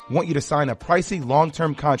want you to sign a pricey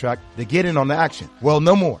long-term contract to get in on the action. Well,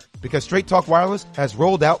 no more, because Straight Talk Wireless has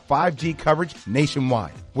rolled out 5G coverage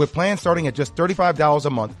nationwide with plans starting at just $35 a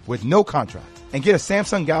month with no contract. And get a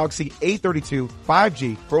Samsung Galaxy A32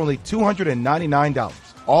 5G for only $299.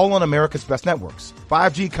 All on America's best networks.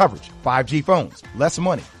 5G coverage, 5G phones, less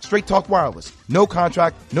money. Straight Talk Wireless. No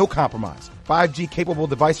contract, no compromise. 5G capable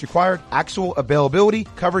device required. Actual availability,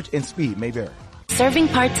 coverage, and speed may vary. Serving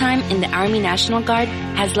part-time in the Army National Guard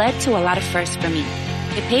has led to a lot of firsts for me.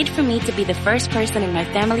 It paid for me to be the first person in my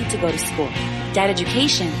family to go to school. That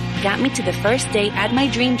education got me to the first day at my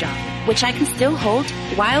dream job, which I can still hold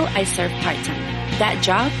while I serve part-time. That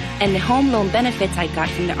job and the home loan benefits I got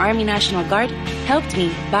from the Army National Guard helped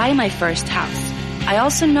me buy my first house. I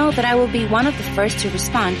also know that I will be one of the first to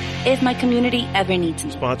respond if my community ever needs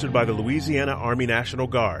me. Sponsored by the Louisiana Army National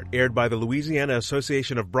Guard. Aired by the Louisiana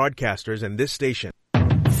Association of Broadcasters and this station.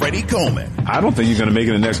 Freddie Coleman. I don't think you're going to make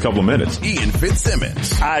it in the next couple of minutes. Ian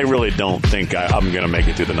Fitzsimmons. I really don't think I'm going to make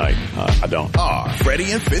it through the night. I don't.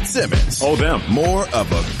 Freddie and Fitzsimmons. Oh, them. More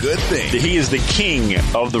of a good thing. He is the king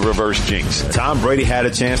of the reverse jinx. Tom Brady had a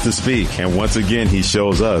chance to speak, and once again, he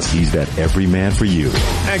shows us he's that everyman for you.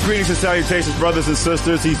 And greetings and salutations, brothers and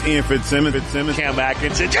sisters. He's Ian Fitzsimmons. Cam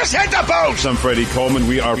Atkinson, just hit the post! I'm Freddie Coleman.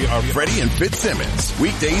 We are Freddie and Fitzsimmons.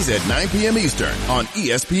 Weekdays at 9 p.m. Eastern on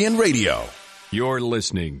ESPN Radio. You're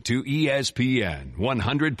listening to ESPN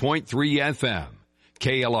 100.3 FM,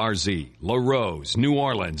 KLRZ, LaRose, New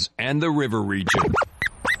Orleans, and the River Region.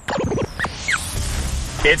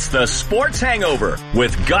 It's the Sports Hangover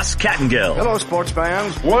with Gus Kattengill. Hello, sports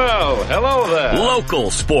fans. Well, hello there.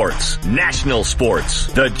 Local sports, national sports.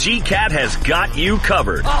 The GCAT has got you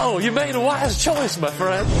covered. Oh, you made a wise choice, my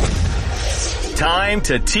friend. Time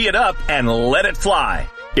to tee it up and let it fly.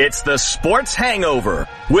 It's the Sports Hangover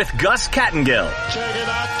with Gus Kattengill. Check it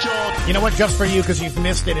out, George. You know what? Just for you, because you've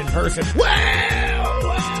missed it in person.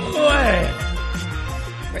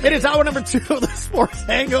 It is hour number 2 of the Sports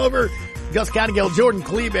Hangover. Gus Kattengill, Jordan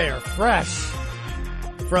Kleber, fresh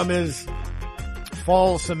from his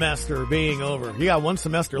fall semester being over. You got one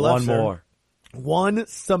semester left, One more. One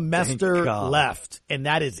semester left, and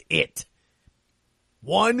that is it.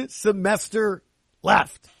 One semester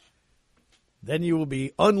left. Then you will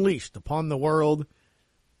be unleashed upon the world.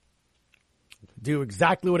 Do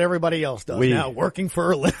exactly what everybody else does now, working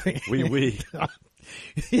for a living.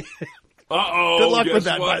 Uh-oh. Good luck with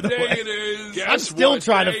that, by the way. I'm still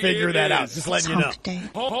trying to figure that out. Just letting you know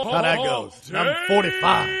how that goes. I'm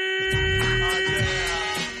 45.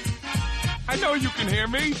 I know you can hear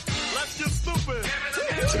me. Let's get stupid.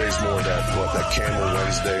 Today's more that Camel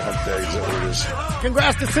Wednesday, hump day, is that what it is?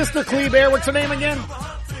 Congrats to Sister Kleber. What's her name again?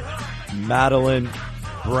 Madeline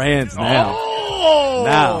Brands now.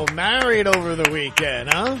 Oh, married over the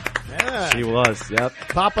weekend, huh? Yeah. She was, yep.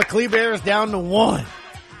 Papa Kleber is down to 1.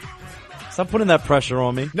 Stop putting that pressure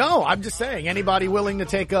on me. No, I'm just saying, anybody willing to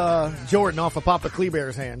take Jordan off of Papa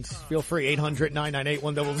Kleber's hands, feel free,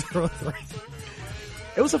 800-998-1003.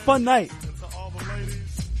 It was a fun night.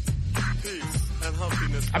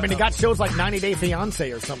 I mean, they got shows like 90 Day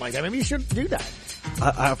Fiancé or something like that. Maybe you should do that.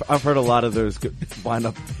 I've heard a lot of those wind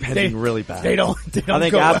up ending really bad. They don't I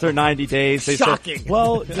think after 90 days, they shocking. Say,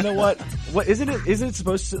 well, you know what? Isn't it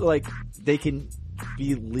supposed to, like, they can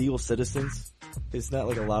be legal citizens? Isn't that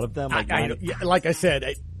like a lot of them? Like I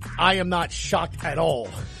said, I am not shocked at all.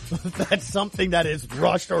 That's something that is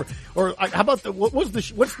rushed or how about what's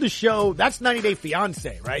the show? That's 90 Day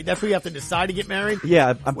Fiancé, right? That's where you have to decide to get married.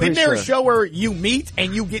 Yeah, I'm pretty sure. Isn't there a show where you meet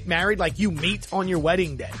and you get married, like you meet on your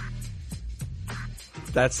wedding day?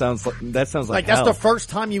 That sounds like hell. That's the first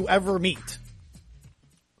time you ever meet.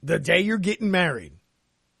 The day you're getting married.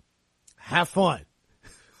 Have fun.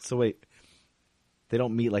 So wait, they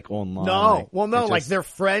don't meet like online? No. Like their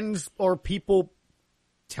friends or people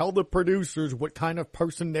tell the producers what kind of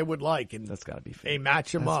person they would like, and that's got to be fake. They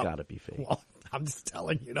match them up. That's got to be fake. Well, I'm just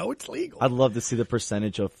telling you, it's legal. I'd love to see the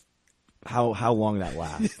percentage of how long that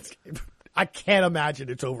lasts. I can't imagine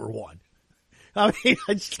it's over 1. I mean,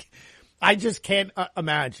 I just can't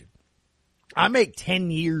imagine. I make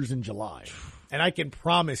 10 years in July, and I can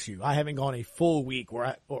promise you I haven't gone a full week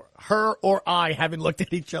where her or I haven't looked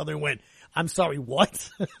at each other and went, I'm sorry, what?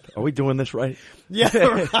 Are we doing this right? Yeah,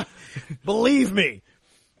 right. Believe me,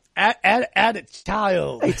 at a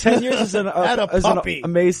child. Hey, 10 years is an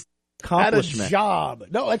amazing accomplishment. At a job.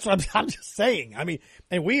 No, that's what I'm just saying. I mean,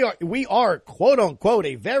 and we are quote unquote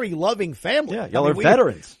a very loving family. Yeah, y'all are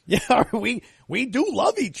veterans. Yeah, we do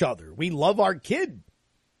love each other. We love our kid.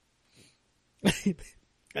 And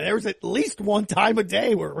there was at least one time a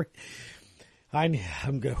day where I'm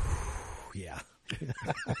going, yeah.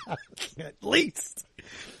 At least.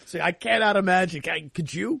 See, I cannot imagine.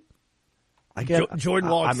 Could you? I can't. Jordan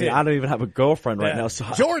walks in. I don't even have a girlfriend right now. So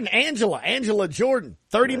Jordan, Angela, Jordan.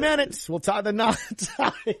 30 minutes. We'll tie the knot.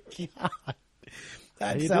 God.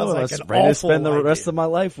 That sounds like an ready awful to spend the idea. rest of my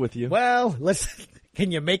life with you. Well, listen. Can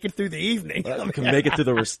you make it through the evening? You can make it through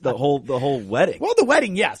the whole wedding. Well, the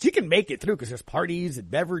wedding, yes, you can make it through because there's parties and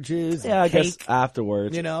beverages. Yeah, and I cake, guess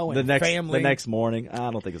afterwards. you know, the and next family. the next morning. I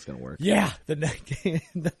don't think it's gonna work. Yeah, the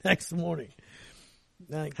next morning.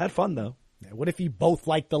 Had fun though. What if you both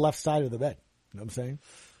like the left side of the bed? You know what I'm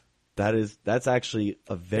saying? That's actually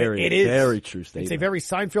a very It is. very true statement. It's a very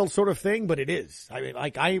Seinfeld sort of thing, but it is. I mean,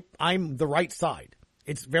 like I'm the right side.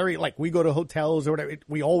 It's very like we go to hotels or whatever.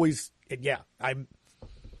 I'm.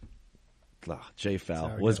 J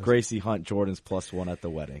Foul was Gracie Hunt Jordan's +1 at the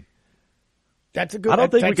wedding. That's a good. I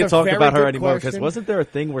don't think we can talk about her anymore question. because wasn't there a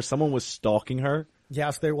thing where someone was stalking her?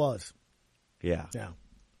 Yes, there was. Yeah. Yeah.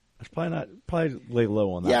 I should probably lay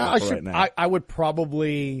low on that. Yeah, one I for should. Right now. I would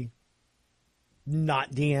probably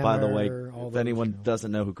not DM. By the her, way, if anyone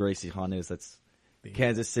doesn't know who Gracie Hunt is, that's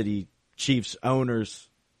Kansas City Chiefs owner's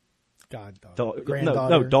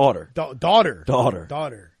granddaughter.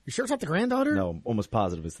 Daughter. You sure it's not the granddaughter? No, I'm almost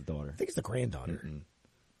positive it's the daughter. I think it's the granddaughter. Mm-mm.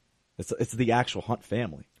 It's the actual Hunt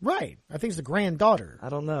family. Right. I think it's the granddaughter. I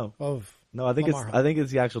don't know. I think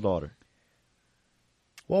it's the actual daughter.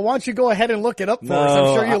 Well, why don't you go ahead and look it up for us?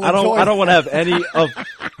 I'm sure you'll enjoy I don't want to have any of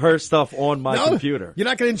her stuff on my computer. You're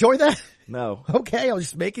not going to enjoy that? No. Okay, I was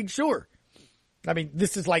just making sure. I mean,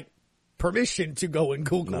 this is like permission to go and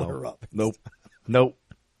Google her up. Nope.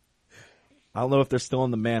 I don't know if they're still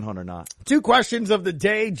in the manhunt or not. 2 questions of the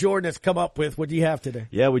day Jordan has come up with. What do you have today?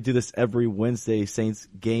 Yeah, we do this every Wednesday, Saints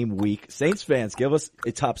game week. Saints fans, give us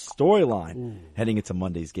a top storyline heading into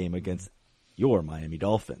Monday's game against your Miami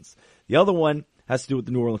Dolphins. The other one has to do with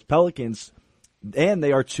the New Orleans Pelicans, and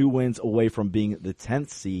they are 2 wins away from being the 10th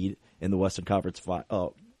seed in the Western Conference.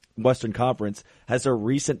 Has their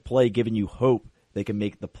recent play given you hope they can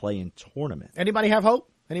make the play-in tournament? Anybody have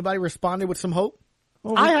hope? Anybody responded with some hope?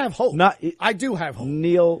 Well, I have hope. I do have hope.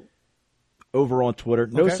 Neil over on Twitter.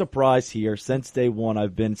 No Okay. surprise here. Since day one,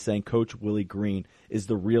 I've been saying Coach Willie Green is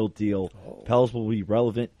the real deal. Pels will be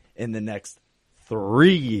relevant in the next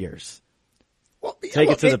 3 years. Well, Take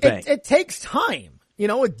it to the bank. It takes time. You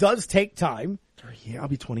know, it does take time. 3 years. I'll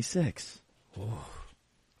be 26.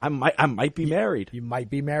 I might be married. You might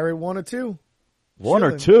be married 1 or 2. One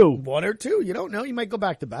or two. 1 or 2. You don't know. You might go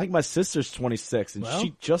back to back. I think my si's 26, and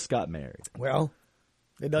she just got married. Well,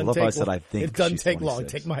 it doesn't I love take how I said I think it doesn't she's take long.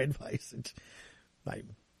 26. Take my advice.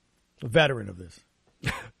 I'm a veteran of this.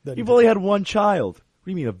 You've only had 1 child. What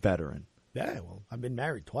do you mean a veteran? Yeah, well, I've been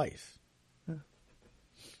married twice.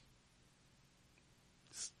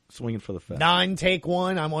 Swinging for the fence. 9 take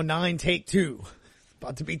 1. I'm on 9 take 2.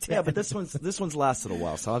 About to be 10. Yeah, but this one's lasted a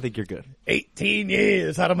while, so I think you're good. 18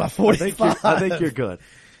 years out of my 45. I think you're good.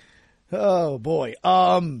 Oh boy.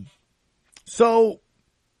 So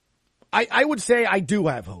I would say I do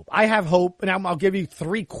have hope. I have hope, and I'll give you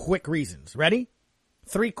 3 quick reasons. Ready?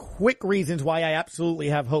 3 quick reasons why I absolutely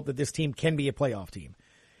have hope that this team can be a playoff team.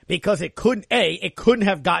 Because it couldn't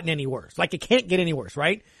have gotten any worse. Like, it can't get any worse,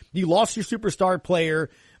 right? You lost your superstar player.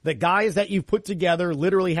 The guys that you've put together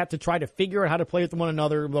literally have to try to figure out how to play with one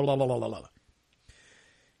another, blah, blah, blah, blah, blah, blah.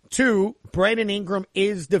 2, Brandon Ingram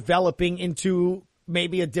is developing into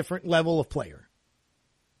maybe a different level of player.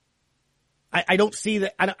 I don't see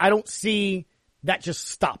that. I don't see that just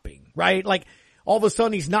stopping, right? Like, all of a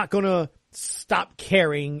sudden he's not going to stop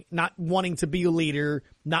caring, not wanting to be a leader,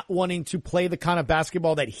 not wanting to play the kind of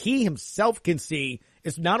basketball that he himself can see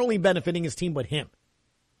is not only benefiting his team, but him.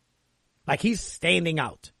 Like, he's standing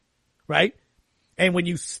out, right? And when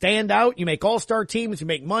you stand out, you make all-star teams, you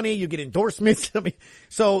make money, you get endorsements. I mean,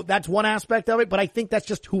 so that's one aspect of it, but I think that's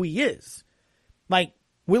just who he is. Like,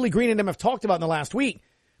 Willie Green and them have talked about in the last week.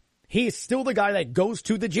 He is still the guy that goes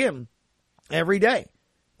to the gym every day.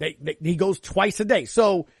 He goes twice a day.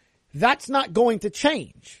 So that's not going to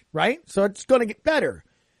change, right? So it's going to get better.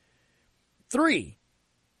 3,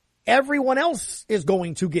 everyone else is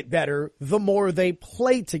going to get better the more they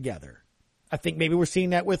play together. I think maybe we're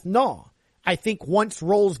seeing that with Naw. I think once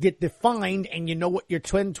roles get defined and you know what your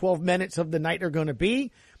 10, 12 minutes of the night are going to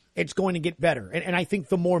be, it's going to get better. And I think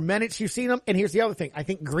the more minutes you see them, and here's the other thing, I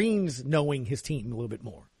think Green's knowing his team a little bit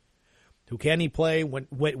more. Who can he play?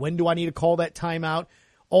 When do I need to call that timeout?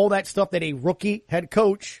 All that stuff that a rookie head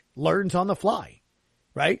coach learns on the fly,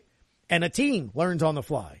 right? And a team learns on the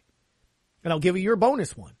fly. And I'll give you your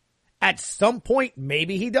bonus one. At some point,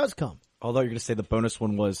 maybe he does come. Although you're going to say the bonus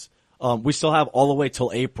one was, we still have all the way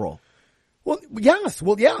till April. Well, yes.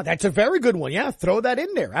 Well, yeah, that's a very good one. Yeah, throw that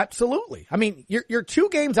in there. Absolutely. I mean, you're 2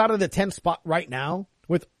 games out of the 10th spot right now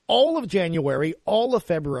with all of January, all of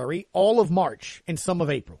February, all of March, and some of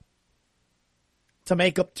April to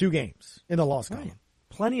make up 2 games in the loss column.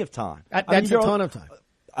 Plenty of time. That's a ton of time.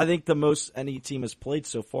 I think the most any team has played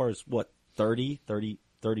so far is, 30,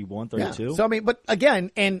 31, 32? Yeah. So, I mean, but again,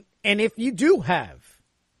 and if you do have,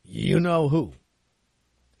 who,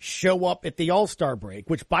 show up at the All-Star break,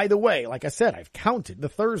 which, by the way, like I said, I've counted the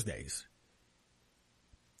Thursdays.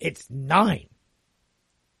 It's 9.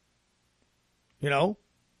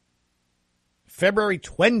 February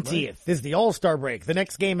 20th is the All-Star break. The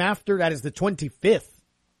next game after that is the 25th.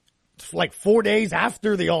 It's like 4 days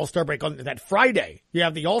after the All-Star break on that Friday. You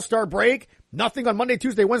have the All-Star break, nothing on Monday,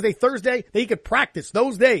 Tuesday, Wednesday, Thursday. Then you could practice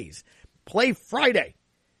those days. Play Friday.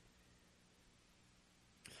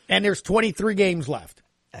 And there's 23 games left.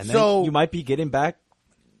 And then you might be getting back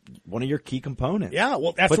one of your key components. Yeah,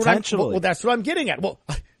 well, that's potentially. That's what I'm getting at. Well,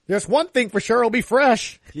 there's one thing for sure, it'll be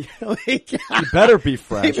fresh. You better be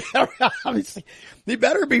fresh. He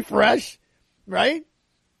better be fresh, right?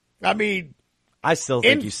 I mean, I still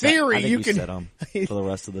think in theory, you can set him for the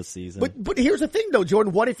rest of the season. But here's the thing, though,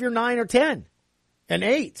 Jordan. What if you're 9 or 10 and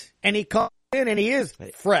 8, and he comes in and he is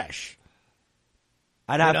fresh?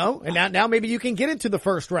 And now maybe you can get into the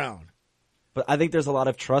first round. But I think there's a lot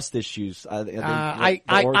of trust issues. I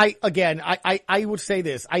would say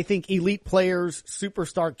this. I think elite players,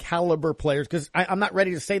 superstar caliber players, because I'm not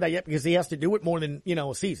ready to say that yet because he has to do it more than,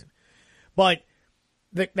 a season. But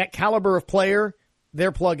that caliber of player,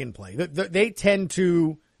 they're plug and play. They tend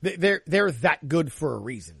to, they're that good for a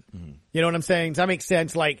reason. Mm-hmm. You know what I'm saying? Does that make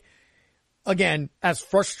sense? Like, again, as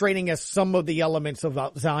frustrating as some of the elements of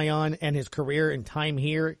Zion and his career and time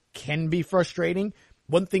here can be frustrating,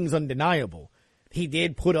 one thing's undeniable. He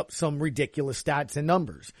did put up some ridiculous stats and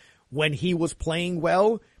numbers. When he was playing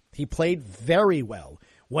well, he played very well.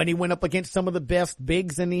 When he went up against some of the best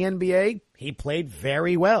bigs in the NBA, he played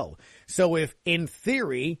very well. So if, in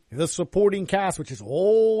theory, the supporting cast, which is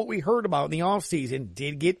all what we heard about in the offseason,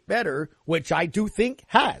 did get better, which I do think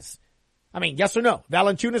has. I mean, yes or no?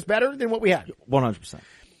 Valanciunas better than what we had?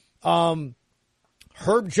 100%.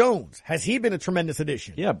 Herb Jones, has he been a tremendous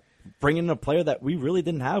addition? Yeah. Bringing in a player that we really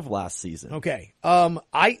didn't have last season. Okay.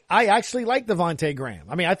 I actually like Devontae Graham.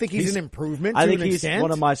 I mean, I think he's an improvement to an extent. I think he's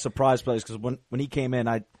one of my surprise players because when he came in,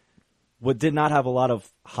 I did not have a lot of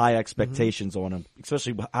high expectations on him,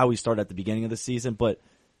 especially how he started at the beginning of the season. But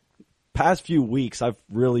past few weeks, I've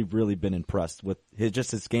really, really been impressed with his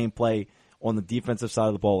gameplay on the defensive side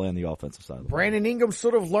of the ball and the offensive side of the ball. Brandon Ingram's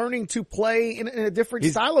sort of learning to play in a different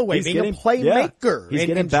style of way, being a playmaker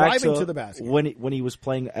and driving to the basket. When he was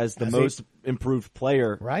playing as the most improved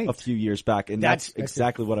player a few years back, and that's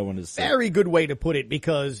exactly what I wanted to say. Very good way to put it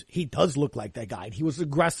because he does look like that guy. He was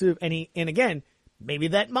aggressive, and again, maybe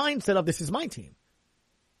that mindset of this is my team.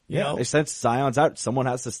 You know? Since Zion's out, someone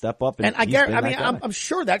has to step up. And I'm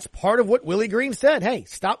sure that's part of what Willie Green said. Hey,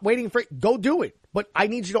 stop waiting for it. Go do it. But I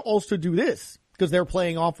need you to also do this because they're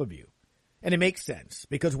playing off of you. And it makes sense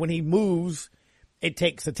because when he moves, it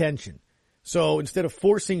takes attention. So instead of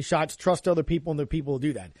forcing shots, trust other people and the people will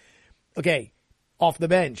do that. Okay, off the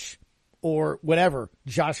bench or whatever,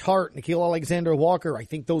 Josh Hart, Nickeil Alexander-Walker, I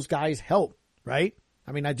think those guys help, right?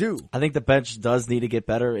 I mean, I do. I think the bench does need to get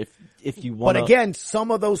better if you want. But again,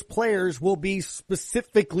 some of those players will be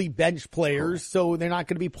specifically bench players, so they're not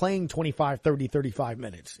going to be playing 25, 30, 35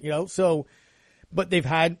 minutes, So, but they've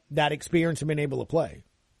had that experience and been able to play.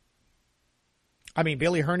 I mean,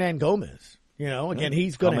 Billy Hernangomez, again,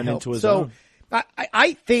 he's going to help. So,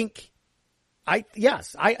 I think,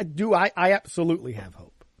 yes, I do. I absolutely have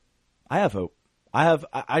hope. I have hope.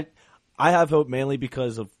 I have hope mainly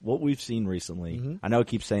because of what we've seen recently. Mm-hmm. I know I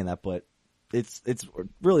keep saying that, but it's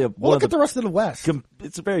really look at the rest of the West.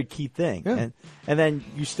 It's a very key thing, and then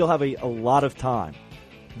you still have a lot of time,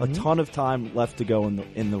 a ton of time left to go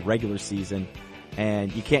in the regular season,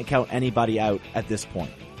 and you can't count anybody out at this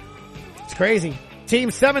point. It's crazy.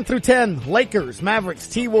 Teams 7 through 10: Lakers, Mavericks,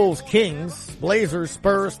 T-Wolves, Kings, Blazers,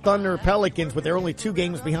 Spurs, Thunder, Pelicans, with their only 2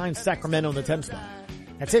 games behind Sacramento in the 10th spot.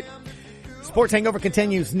 That's it. Sports Hangover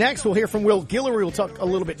continues. Next, we'll hear from Will Guillory. We'll talk a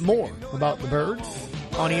little bit more about the Birds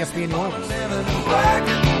on ESPN New Orleans.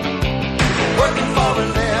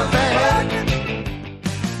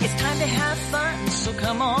 It's time to have fun, so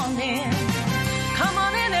come on in. Come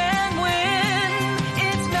on in and win.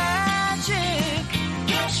 It's magic.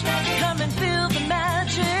 Cash Magic. Come and feel the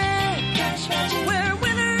magic. Cash Magic. Where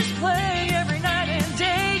winners play every night and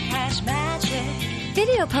day. Cash Magic.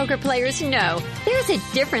 Video video poker players know there's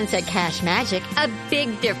a difference at Cash Magic, a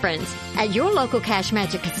big difference. At your local Cash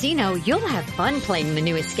Magic casino, you'll have fun playing the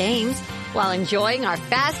newest games while enjoying our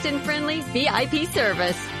fast and friendly VIP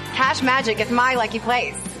service. Cash Magic is my lucky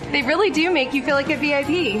place. They really do make you feel like a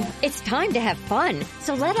VIP. It's time to have fun,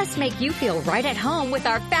 so let us make you feel right at home with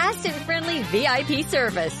our fast and friendly VIP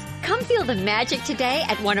service. Come feel the magic today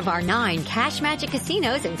at one of our 9 Cash Magic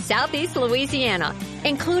casinos in Southeast Louisiana,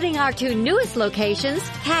 including our 2 newest locations,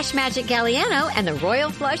 Cash Magic Galliano and the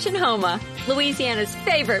Royal Flush in Houma, Louisiana's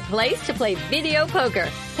favorite place to play video poker.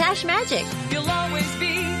 Cash Magic. You'll always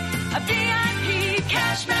be a VIP.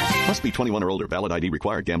 Cash Magic. Must be 21 or older. Valid ID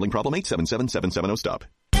required. Gambling problem? 877-770-STOP.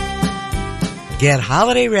 Get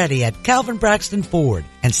holiday ready at Calvin Braxton Ford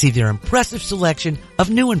and see their impressive selection of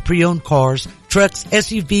new and pre-owned cars, trucks,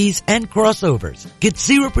 SUVs, and crossovers. Get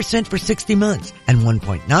 0% for 60 months and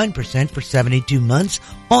 1.9% for 72 months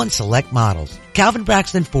on select models. Calvin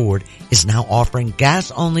Braxton Ford is now offering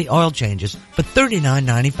gas-only oil changes for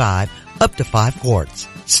 $39.95 up to 5 quarts.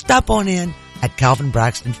 Stop on in at Calvin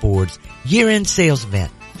Braxton Ford's year-end sales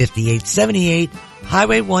event, 5878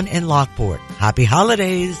 Highway 1 in Lockport. Happy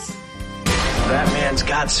holidays! That man's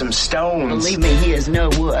got some stones. Believe me, he is no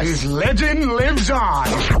wuss. His legend lives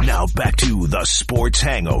on. Now back to the Sports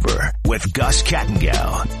Hangover with Gus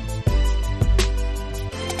Kattengell.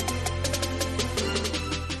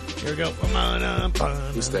 Here we go.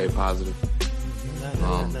 We stayed positive.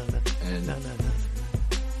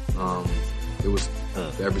 It was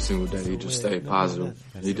every single day he just stayed positive.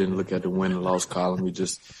 He didn't look at the win and loss column. He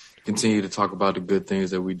just continued to talk about the good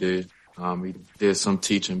things that we did. He did some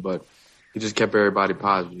teaching, but he just kept everybody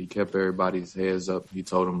positive. He kept everybody's heads up. He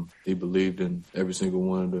told them he believed in every single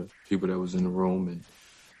one of the people that was in the room.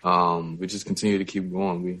 And we just continue to keep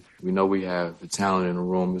going. We know we have the talent in the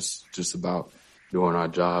room. It's just about doing our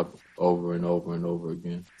job over and over and over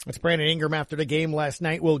again. It's Brandon Ingram after the game last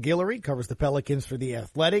night. Will Guillory covers the Pelicans for The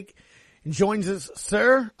Athletic and joins us.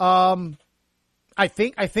 Sir, I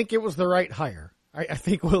think it was the right hire. I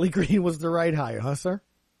think Willie Green was the right hire, huh, sir?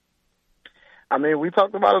 I mean, we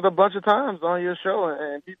talked about it a bunch of times on your show,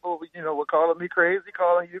 and people, were calling me crazy,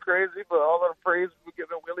 calling you crazy, but all of the praise we were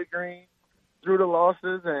giving Willie Green through the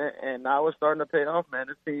losses, and now it's starting to pay off, man.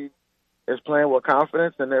 This team is playing with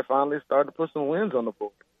confidence, and they're finally starting to put some wins on the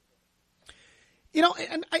board.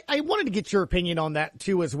 And I wanted to get your opinion on that,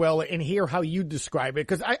 too, as well, and hear how you describe it,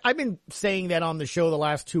 because I've been saying that on the show the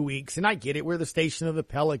last 2 weeks, and I get it. We're the station of the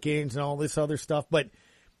Pelicans and all this other stuff, but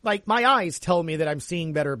like, my eyes tell me that I'm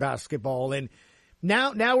seeing better basketball, and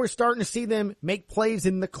now we're starting to see them make plays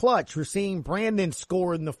in the clutch. We're seeing Brandon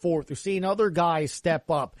score in the fourth. We're seeing other guys step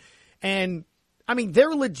up. And, I mean,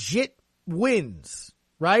 they're legit wins,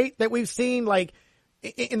 right? That we've seen, like,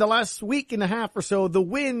 in the last week and a half or so, the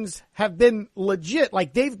wins have been legit.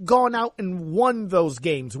 Like, they've gone out and won those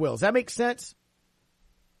games, Will. Does that make sense?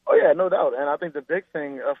 Oh, yeah, no doubt. And I think the big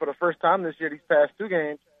thing, for the first time this year, these past 2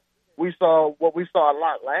 games, we saw what we saw a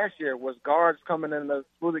lot last year was guards coming in the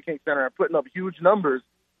Smoothie King Center and putting up huge numbers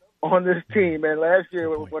on this team. And last year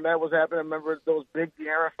when that was happening, I remember those big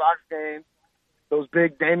De'Aaron Fox games, those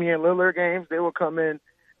big Damian Lillard games, they would come in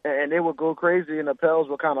and they would go crazy and the Pels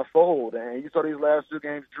would kind of fold. And you saw these last 2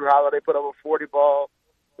 games, Drew Holiday put up a 40 ball.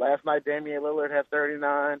 Last night, Damian Lillard had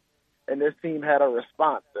 39. And this team had a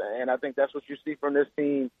response. And I think that's what you see from this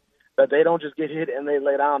team, that they don't just get hit and they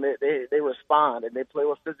lay down. They respond, and they play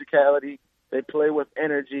with physicality. They play with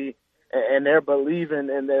energy, and they're believing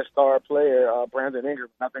in their star player, Brandon Ingram.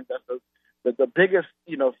 I think that's the biggest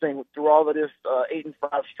thing through all of this 8-5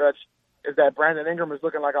 stretch is that Brandon Ingram is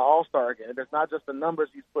looking like an all-star again. And it's not just the numbers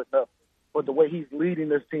he's putting up, but the way he's leading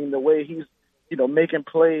this team, the way he's making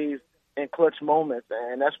plays in clutch moments,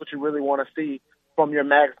 and that's what you really want to see from your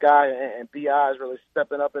max guy, and B.I. is really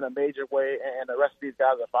stepping up in a major way, and the rest of these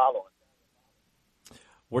guys are following.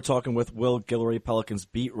 We're talking with Will Guillory, Pelicans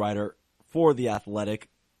beat writer for The Athletic.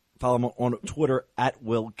 Follow him on Twitter at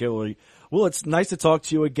Will Guillory. Will, it's nice to talk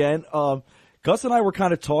to you again. Gus and I were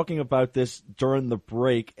kind of talking about this during the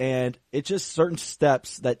break, and it's just certain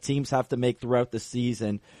steps that teams have to make throughout the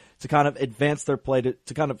season to kind of advance their play,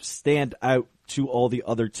 to kind of stand out to all the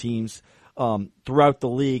other teams throughout the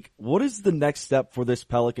league. What is the next step for this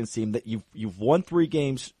Pelicans team? That you've won 3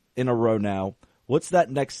 games in a row now. What's that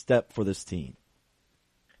next step for this team?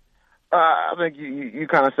 I think you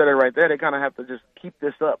kind of said it right there. They kind of have to just keep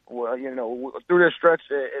this up. Well, through this stretch,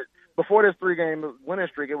 before this 3-game winning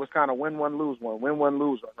streak, it was kind of win one, lose one, win one,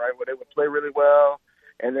 lose one, right? Where they would play really well,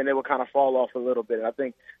 and then they would kind of fall off a little bit. And I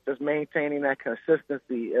think just maintaining that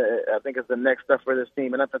consistency, I think, is the next step for this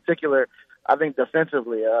team. And in particular, I think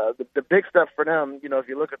defensively, the big step for them, if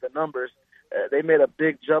you look at the numbers, they made a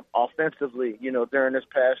big jump offensively, during this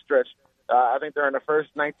past stretch. I think during the first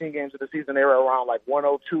 19 games of the season, they were around like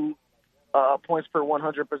 102 points per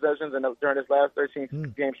 100 possessions, and during this last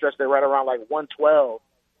 13-game stretch, they're right around like 112.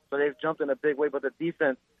 So they've jumped in a big way, but the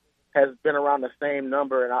defense has been around the same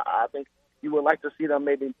number, and I think you would like to see them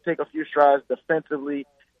maybe take a few strides defensively,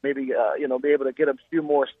 maybe be able to get a few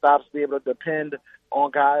more stops, be able to depend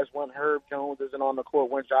on guys when Herb Jones isn't on the court,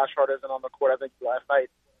 when Josh Hart isn't on the court. I think last night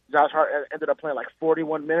Josh Hart ended up playing like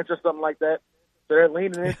 41 minutes or something like that. So they're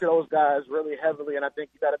leaning into those guys really heavily, and I think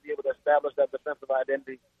you got to be able to establish that defensive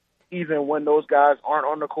identity even when those guys aren't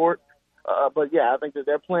on the court. But, yeah, I think that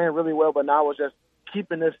they're playing really well, but now it's just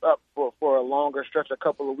keeping this up for a longer stretch, a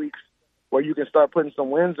couple of weeks, where you can start putting some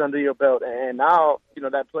wins under your belt. And now,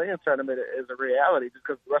 that play-in tournament is a reality just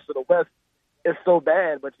because the rest of the West is so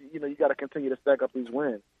bad, but, you got to continue to stack up these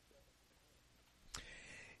wins.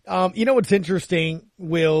 What's interesting,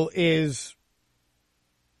 Will, is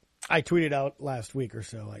I tweeted out last week or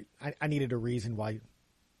so, I needed a reason why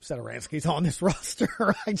Satoransky's on this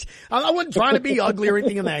roster. I wasn't trying to be ugly or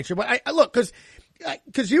anything in that nature, but I look,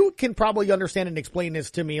 because you can probably understand and explain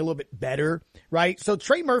this to me a little bit better, right? So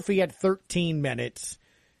Trey Murphy had 13 minutes,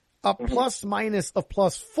 a plus minus of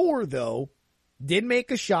 +4, though, did make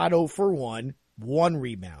a shot 0 for 1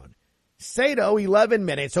 rebound. Sato, 11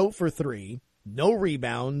 minutes, 0 for 3, no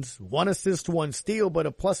rebounds, 1 assist, 1 steal, but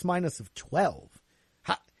a plus minus of 12.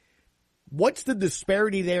 What's the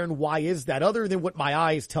disparity there, and why is that? Other than what my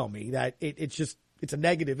eyes tell me, that it's a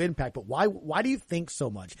negative impact. But why do you think so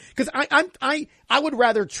much? Because I would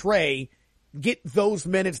rather Trey get those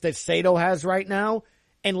minutes that Sato has right now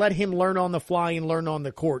and let him learn on the fly and learn on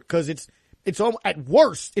the court. Because it's at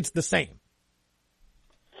worst it's the same.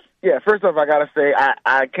 Yeah, first off, I gotta say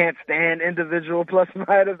I can't stand individual plus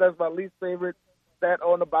minus. That's my least favorite stat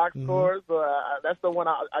on the box score. So that's the one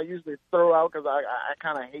I usually throw out because I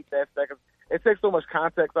kind of hate that stat. It takes so much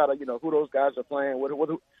context out of who those guys are playing,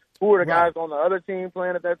 who are the guys on the other team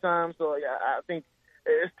playing at that time. So yeah, I think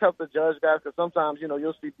it's tough to judge guys because sometimes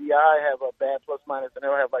you'll see BI have a bad plus minus and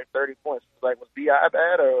they'll have like 30 points. It's like, was BI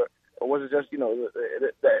bad or was it just it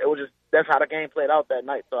was just that's how the game played out that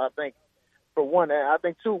night. So I think for one, and I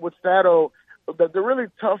think two with Sato, the really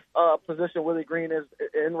tough position Willie Green is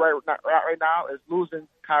in right now is losing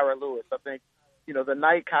Kyra Lewis. I think, the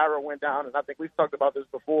night Kyra went down, and I think we've talked about this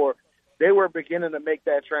before, they were beginning to make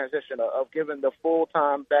that transition of giving the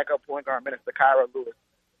full-time backup point guard minutes to Kyra Lewis.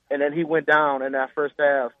 And then he went down in that first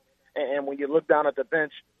half. And when you look down at the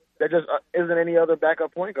bench, there just isn't any other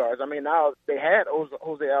backup point guards. I mean, now they had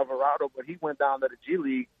Jose Alvarado, but he went down to the G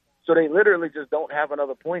League. So they literally just don't have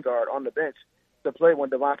another point guard on the bench to play when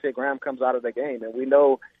Devontae Graham comes out of the game. And we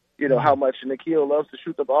know, how much Nikhil loves to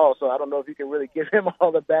shoot the ball. So I don't know if you can really give him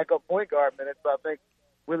all the backup point guard minutes. So I think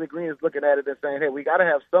Willie Green is looking at it and saying, hey, we got to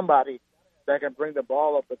have somebody that can bring the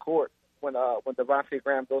ball up the court when Devontae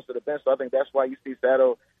Graham goes to the bench. So I think that's why you see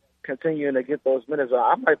Sato continuing to get those minutes.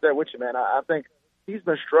 I'm right there with you, man. I think he's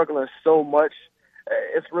been struggling so much.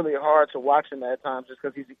 It's really hard to watch him at times just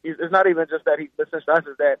because it's not even just that he's missing shots,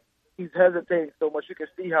 it's that he's hesitating so much. You can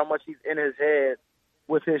see how much he's in his head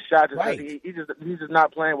with his shots. Right. He's just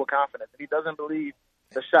not playing with confidence. He doesn't believe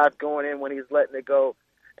the shot's going in when he's letting it go.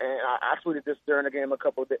 And I tweeted this during the game a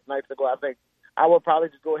couple of nights ago. I think I would probably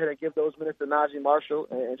just go ahead and give those minutes to Najee Marshall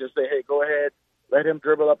and just say, hey, go ahead, let him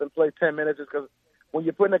dribble up and play 10 minutes. Just because when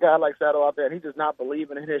you're putting a guy like Sato out there and he's just not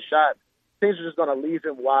believing in his shot, things are just going to leave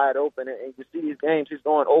him wide open. And you see these games, he's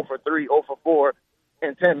going 0 for 3, 0 for 4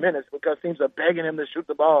 in 10 minutes because teams are begging him to shoot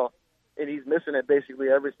the ball, and he's missing it basically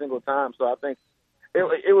every single time. So I think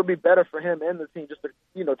it would be better for him and the team just to,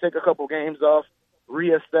 take a couple games off,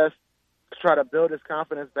 reassess, try to build his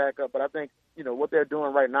confidence back up. But I think, what they're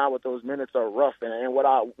doing right now with those minutes are rough. And what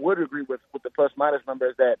I would agree with the plus-minus number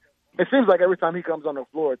is that it seems like every time he comes on the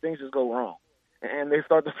floor, things just go wrong. And they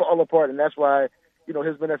start to fall apart. And that's why,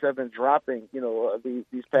 his minutes have been dropping,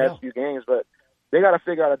 these past few games. But they got to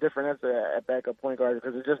figure out a different answer at backup point guard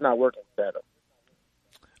because it's just not working for Sato.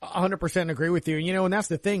 100% agree with you. And that's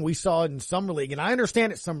the thing we saw in Summer League. And I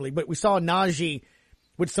understand it's Summer League, but we saw Najee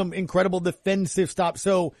with some incredible defensive stops.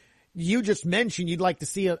 So you just mentioned you'd like to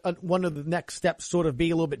see one of the next steps sort of be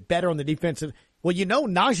a little bit better on the defensive. Well,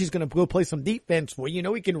 Najee's going to go play some defense for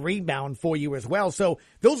you. He can rebound for you as well. So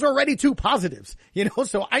those are already two positives,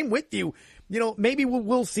 so I'm with you. Maybe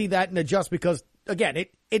we'll see that and adjust because, again,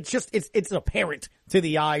 it's apparent to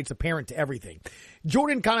the eye. It's apparent to everything.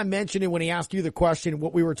 Jordan kind of mentioned it when he asked you the question,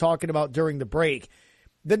 what we were talking about during the break.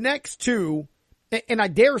 The next two, and I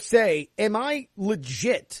dare say, am I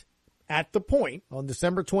legit at the point on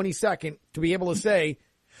December 22nd to be able to say,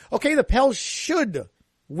 okay, the Pels should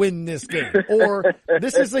win this game, or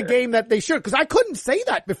this is a game that they should, because I couldn't say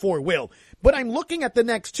that before, Will. But I'm looking at the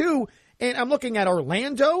next two, and I'm looking at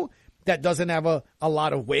Orlando, that doesn't have a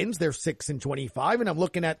lot of wins. They're 6-25, and I'm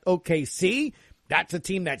looking at OKC. That's a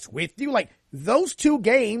team that's with you. Like, those two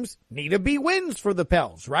games need to be wins for the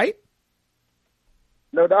Pels, right?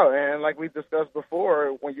 No doubt. And like we discussed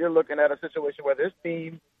before, when you're looking at a situation where this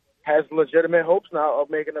team has legitimate hopes now of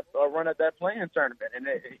making a run at that play-in tournament. And,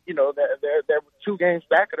 they're 2 games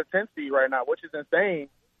back at the 10th seed right now, which is insane.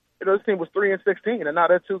 This team was 3-16, and now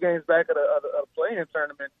they're 2 games back at a play-in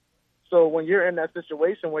tournament. So when you're in that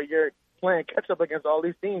situation where you're playing catch-up against all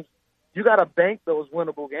these teams, you got to bank those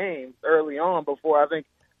winnable games early on before, I think,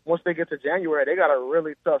 once they get to January, they got a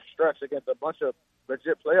really tough stretch against a bunch of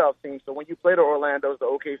legit playoff teams. So when you play the Orlandos, the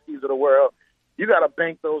OKCs of the world, you got to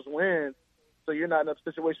bank those wins so you're not in a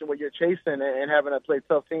situation where you're chasing and having to play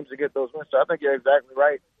tough teams to get those wins. So I think you're exactly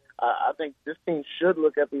right. I think this team should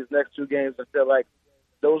look at these next 2 games and feel like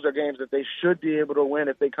those are games that they should be able to win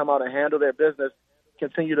if they come out and handle their business,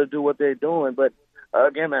 continue to do what they're doing. But,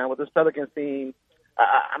 again, man, with this Pelicans team,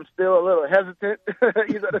 I'm still a little hesitant,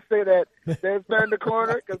 to say that they've turned the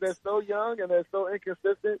corner because they're so young and they're so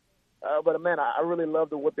inconsistent. But, man, I really love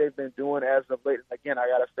what they've been doing as of late. And, again, I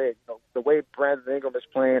got to say, the way Brandon Ingram is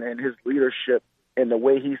playing and his leadership and the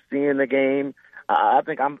way he's seeing the game, I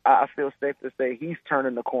think I feel safe to say he's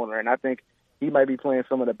turning the corner. And I think he might be playing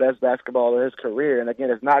some of the best basketball of his career. And, again,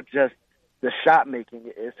 it's not just the shot making.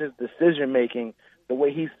 It's his decision making, the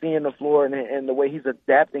way he's seeing the floor and the way he's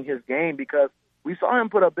adapting his game, because we saw him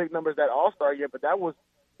put up big numbers that All-Star year, but that was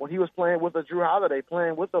when he was playing with a Drew Holiday,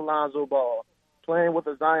 playing with Alonzo Ball, playing with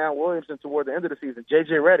a Zion Williamson toward the end of the season,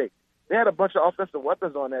 J.J. Redick. They had a bunch of offensive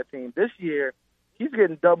weapons on that team. This year, he's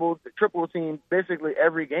getting double, triple teamed basically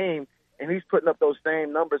every game, and he's putting up those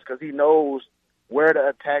same numbers because he knows where to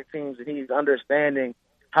attack teams, and he's understanding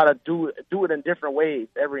how to do it in different ways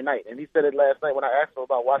every night. And he said it last night when I asked him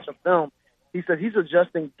about watching film. He said he's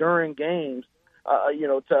adjusting during games,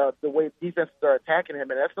 to the way defenses are attacking him.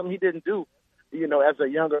 And that's something he didn't do, as a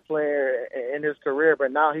younger player in his career.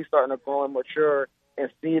 But now he's starting to grow and mature and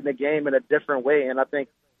seeing the game in a different way. And I think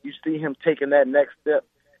you see him taking that next step.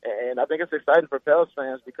 And I think it's exciting for Pels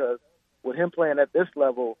fans because with him playing at this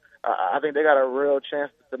level, I think they got a real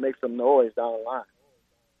chance to make some noise down the line.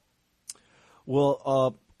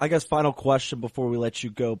 Well, I guess final question before we let you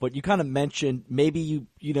go. But you kind of mentioned maybe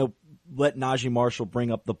you let Najee Marshall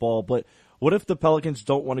bring up the ball, but what if the Pelicans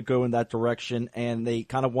don't want to go in that direction and they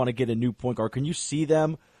kind of want to get a new point guard? Can you see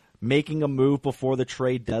them making a move before the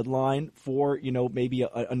trade deadline for, maybe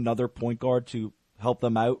another point guard to help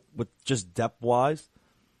them out with just depth-wise?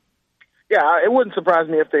 Yeah, it wouldn't surprise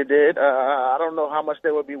me if they did. I don't know how much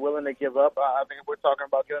they would be willing to give up. I think if we're talking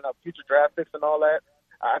about giving up future draft picks and all that,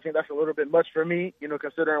 I think that's a little bit much for me,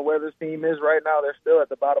 considering where this team is right now. They're still at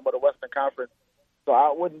the bottom of the Western Conference. So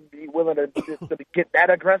I wouldn't be willing to get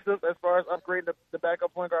that aggressive as far as upgrading the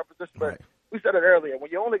backup point guard position. But we said it earlier,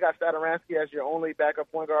 when you only got Satoransky as your only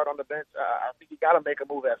backup point guard on the bench, I think you got to make a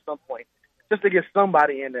move at some point just to get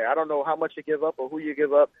somebody in there. I don't know how much you give up or who you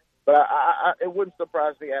give up, but it wouldn't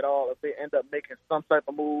surprise me at all if they end up making some type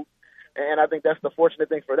of move. And I think that's the fortunate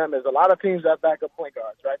thing for them is a lot of teams have backup point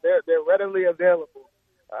guards, right? They're readily available.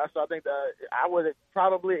 So I think that I would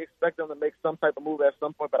probably expect them to make some type of move at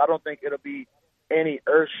some point, but I don't think it'll be any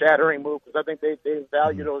earth-shattering move because I think they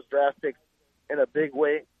value those draft picks in a big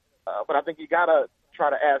way. But I think you got to try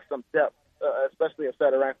to add some depth, especially if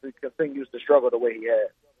Satoransky continues to struggle the way he has.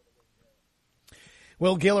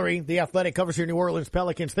 Will Guillory, The Athletic, covers your New Orleans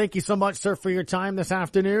Pelicans. Thank you so much, sir, for your time this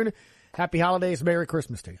afternoon. Happy holidays. Merry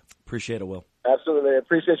Christmas to you. Appreciate it, Will. Absolutely.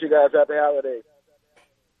 Appreciate you guys. Happy holidays.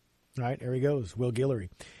 All right, there he goes, Will Guillory.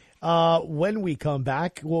 When we come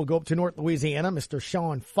back, we'll go up to North Louisiana. Mr.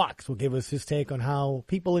 Sean Fox will give us his take on how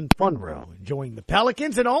people in front row enjoying the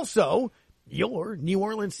Pelicans and also your New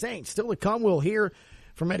Orleans Saints. Still to come, we'll hear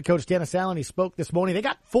from head coach Dennis Allen. He spoke this morning. They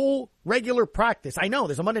got full regular practice. I know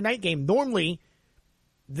there's a Monday night game. Normally,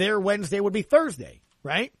 their Wednesday would be Thursday,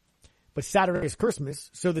 right? But Saturday is Christmas,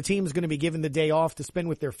 so the team's going to be given the day off to spend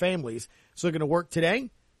with their families. So they're going to work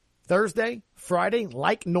today, Thursday, Friday,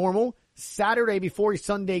 like normal. Saturday before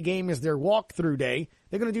Sunday game is their walkthrough day.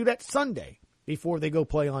 They're going to do that Sunday before they go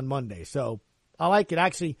play on Monday. So I like it.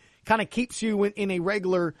 Actually kind of keeps you in a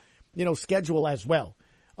regular, schedule as well.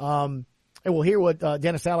 And we'll hear what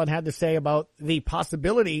Dennis Allen had to say about the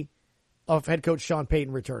possibility of head coach Sean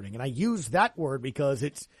Payton returning. And I use that word because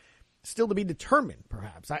it's still to be determined,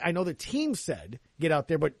 perhaps. I know the team said get out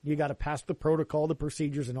there, but you got to pass the protocol, the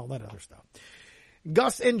procedures, and all that other stuff.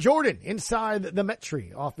 Gus and Jordan inside the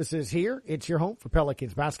Metri offices here. It's your home for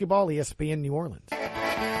Pelicans basketball, ESPN New Orleans.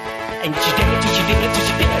 And she danced, and she danced, and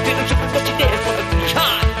she danced, little triple, but she danced for the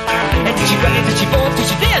hot. And she ran, and she fought, and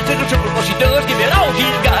she danced, little triple, what she does, give it all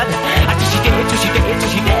she's got. After she danced, and she danced,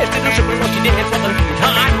 and she danced, little triple, what she danced for the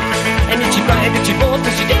hot. And then she ran, and she fought,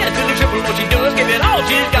 and she danced, little triple, what she does, give it all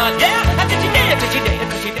she's got. Yeah, after she danced, and she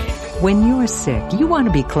danced, and she danced. When you're sick, you want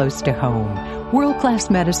to be close to home. World-class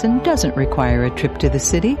medicine doesn't require a trip to the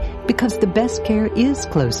city because the best care is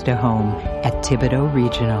close to home at Thibodeau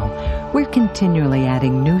Regional. We're continually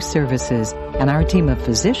adding new services, and our team of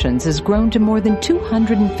physicians has grown to more than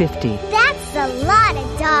 250. That's a lot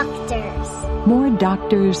of doctors. More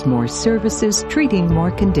doctors, more services, treating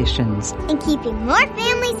more conditions. And keeping more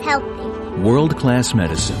families healthy. World-class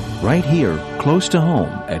medicine, right here, close to home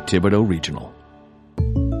at Thibodeau Regional.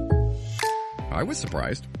 I was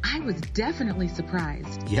surprised. I was definitely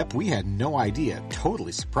surprised. Yep, we had no idea.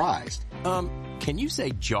 Totally surprised. Can you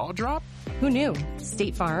say jaw drop? Who knew?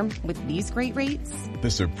 State Farm, with these great rates. The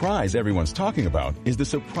surprise everyone's talking about is the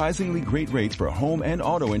surprisingly great rates for home and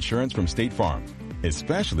auto insurance from State Farm,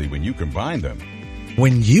 especially when you combine them.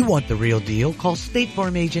 When you want the real deal, call State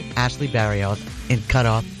Farm agent Ashley Barrios in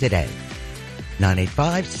Cutoff today.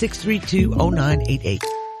 985-632-0988.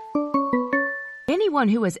 Anyone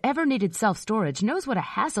who has ever needed self-storage knows what a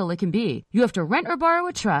hassle it can be. You have to rent or borrow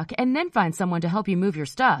a truck and then find someone to help you move your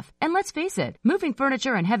stuff. And let's face it, moving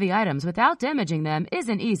furniture and heavy items without damaging them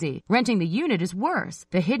isn't easy. Renting the unit is worse.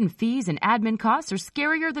 The hidden fees and admin costs are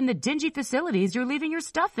scarier than the dingy facilities you're leaving your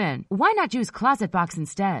stuff in. Why not use ClosetBox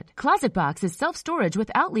instead? ClosetBox is self-storage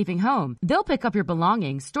without leaving home. They'll pick up your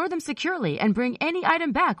belongings, store them securely, and bring any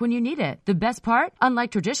item back when you need it. The best part?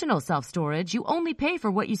 Unlike traditional self-storage, you only pay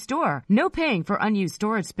for what you store. No paying for unused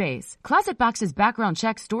storage space. ClosetBox's background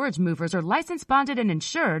check storage movers are licensed, bonded, and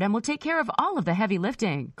insured and will take care of all of the heavy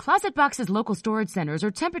lifting. ClosetBox's local storage centers are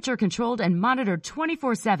temperature controlled and monitored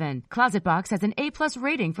 24/7. ClosetBox has an A+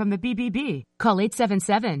 rating from the BBB. Call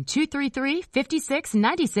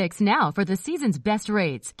 877-233-5696 now for the season's best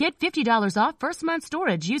rates. Get $50 off first month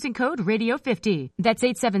storage using code RADIO50. That's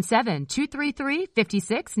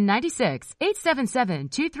 877-233-5696.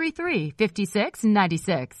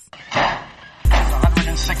 877-233-5696.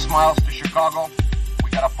 106 miles to Chicago.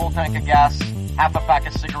 We got a full tank of gas, half a pack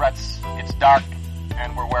of cigarettes. It's dark,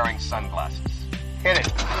 and we're wearing sunglasses. Hit it.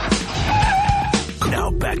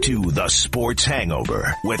 Now back to the Sports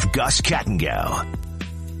Hangover with Gus Kattengell.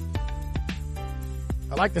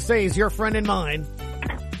 I like to say he's your friend and mine.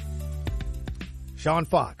 Sean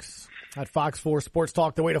Fox at Fox 4 Sports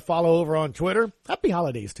Talk, the way to follow over on Twitter. Happy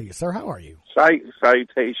holidays to you, sir. How are you?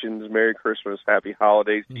 Salutations, Merry Christmas, Happy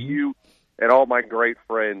Holidays to you and all my great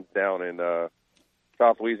friends down in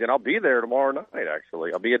South Louisiana. I'll be there tomorrow night,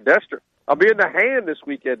 actually. I'll be in the Hand this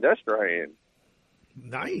weekend, Destrehan.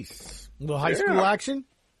 Nice. A little high school action?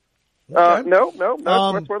 Okay. No.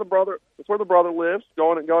 That's where the brother lives.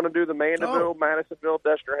 Going to do the Mandeville, Madisonville,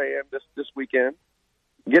 Destrehan this weekend.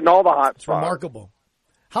 Getting all the hot spots. Remarkable.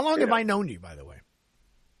 How long have I known you, by the way?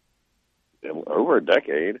 Over a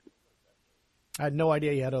decade. I had no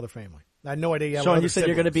idea you had other family. I had no idea you had Sean, other you said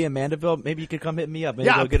you're going to be in Mandeville. Maybe you could come hit me up. Maybe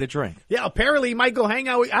go get a drink. Yeah, apparently you might go hang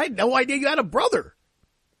out. I had no idea you had a brother.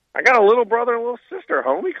 I got a little brother and a little sister,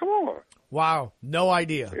 homie. Come on. Wow. No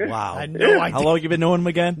idea. Yeah. Wow. I had no idea. How long have you been knowing him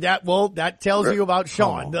again? That tells you about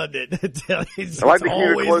Sean, doesn't it? It's I like to keep it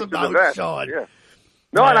always close about to the vest. Sean. Yeah.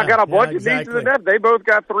 No, and I got a bunch of nieces and nephews. They both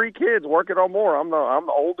got 3 kids working on more. I'm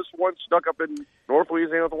the oldest one stuck up in North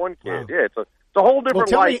Louisiana with 1 kid. Wow. Yeah, it's a whole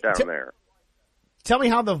different life down there. Tell me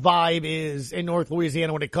how the vibe is in North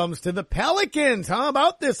Louisiana when it comes to the Pelicans. How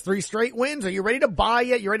about this? 3 straight wins. Are you ready to buy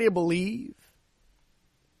yet? You ready to believe?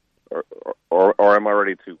 Or am I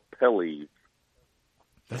ready to believe?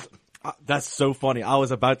 That's so funny. I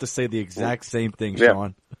was about to say the exact same thing,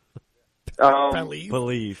 Sean.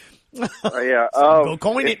 Believe. Yeah. Go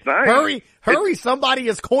coin it. Nice. Hurry. Somebody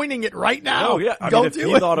is coining it right now. Oh, yeah. I Go mean, if do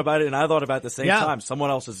he it. thought about it and I thought about it at the same time,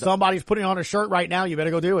 someone else is. Somebody's putting on a shirt right now. You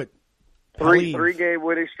better go do it. 3-game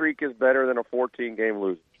winning streak is better than a 14-game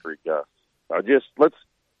losing streak, Gus.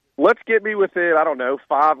 Let's get me within, I don't know,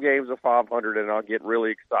 5 games of 500 and I'll get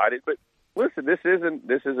really excited. But listen, this is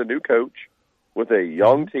a new coach with a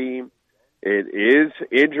young team. It is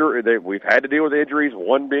injury. We've had to deal with injuries,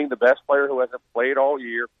 one being the best player who hasn't played all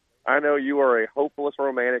year. I know you are a hopeless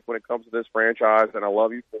romantic when it comes to this franchise, and I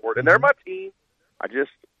love you for it. And they're my team. I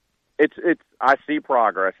see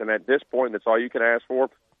progress, and at this point, that's all you can ask for.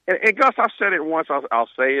 And Gus, I've said it once. I'll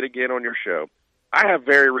say it again on your show. I have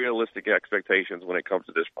very realistic expectations when it comes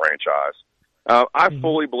to this franchise. I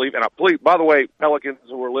fully believe, and by the way, Pelicans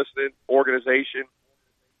who are listening, organization,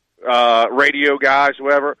 radio guys,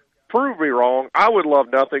 whoever, prove me wrong. I would love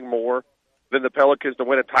nothing more than the Pelicans to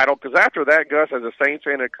win a title, because after that, Gus, as a Saints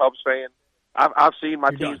fan and a Cubs fan, I've seen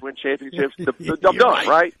my teams win championships. I'm done,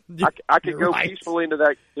 right? I could go peacefully into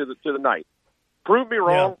that to the night. Prove me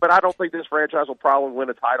wrong, but I don't think this franchise will probably win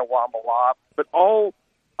a title while I'm alive. But all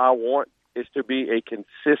I want is to be a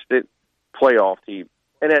consistent playoff team.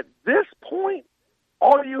 And at this point,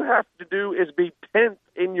 all you have to do is be 10th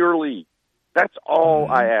in your league. That's all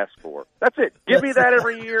I ask for. That's it. Give me that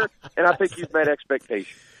every year, and I think you've met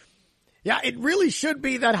expectations. Yeah, it really should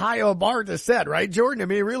be that high of a bar to set, right, Jordan? I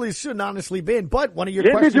mean, it really shouldn't honestly been. But one of your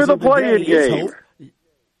questions to the of the play-in day is game. hope.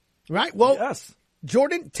 Right? Well, yes.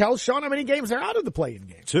 Jordan, tell Sean how many games they're out of the play-in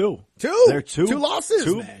game. Two. They're two losses,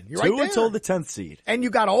 man. You're two right there. until the 10th seed. And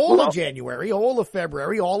you got all of January, all of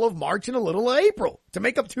February, all of March, and a little of April to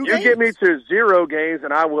make up 2 games. You get me to 0 games,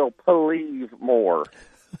 and I will believe more.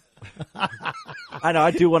 I know.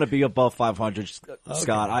 I do want to be above 500,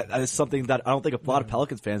 Scott. It's something that I don't think a lot of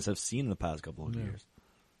Pelicans fans have seen in the past couple of years.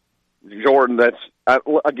 Jordan, that's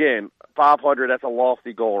again 500. That's a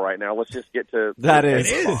lofty goal right now. Let's just get to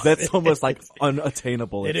that. That's almost like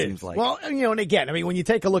unattainable. It seems like. Well, and again, I mean, when you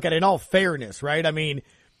take a look at it, in all fairness, right? I mean,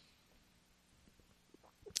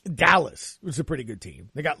 Dallas was a pretty good team.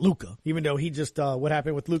 They got Luka, even though he just what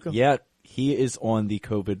happened with Luka? Yeah, he is on the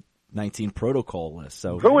COVID-19 protocol list.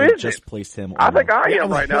 So who we is just it? placed him. I think I am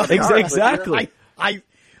right now. Exactly.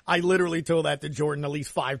 I literally told that to Jordan at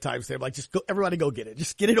least 5 times. They're like, just go, everybody go get it.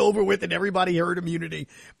 Just get it over with, and everybody herd immunity,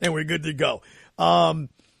 and we're good to go.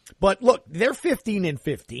 But look, they're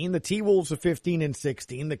 15-15. The T-Wolves are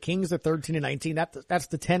 15-16. The Kings are 13-19. That's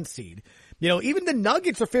the 10th seed. Even the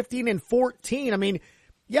Nuggets are 15-14. I mean,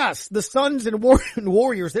 yes, the Suns and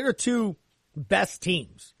Warriors, they're the 2 best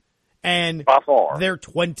teams. And by far, they're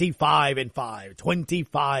 25-5,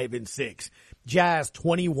 25-6. Jazz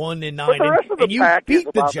 21-9, but the rest of the and you pack beat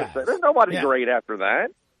is the Jazz. There's nobody great after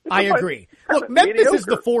that. I agree. Look, Memphis is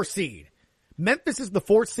the mediocre. 4th seed. Memphis is the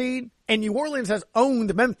 4th seed, and New Orleans has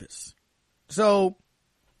owned Memphis. So,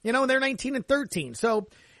 they're 19-13. So,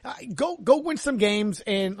 go win some games,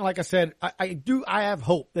 and like I said, I have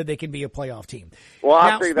hope that they can be a playoff team. Well,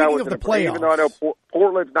 now, I think that was the playoffs, even though I know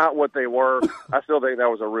Portland's not what they were, I still think that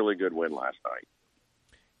was a really good win last night.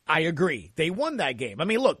 I agree. They won that game. I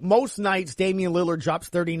mean, look, most nights Damian Lillard drops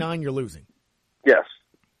 39, you're losing. Yes.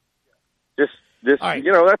 Just right.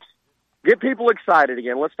 Let's get people excited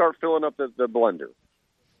again. Let's start filling up the blender.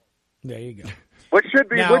 There you go. Which should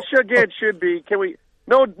be, can we,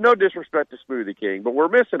 no disrespect to Smoothie King, but we're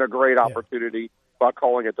missing a great opportunity by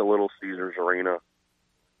calling it the Little Caesars Arena.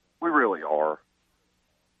 We really are.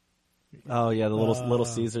 Oh, yeah, the Little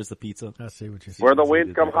Caesars, the pizza. I see what you're saying. Where the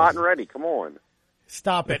winds come hot and ready. Come on.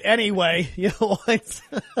 Stop it. Anyway, you know what? It's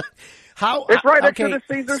right next to the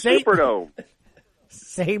Caesars Superdome.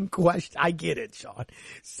 Same question. I get it, Sean.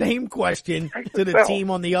 Same question to the team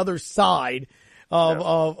on the other side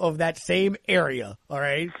of that same area. All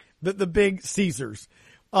right, the big Caesars.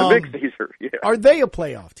 The big Caesars. Yeah. Are they a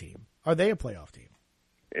playoff team?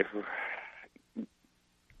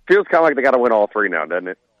 Feels kind of like they got to win all 3 now, doesn't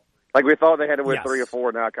it? Like we thought they had to win Yes. 3 or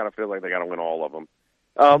 4. Now it kind of feels like they got to win all of them.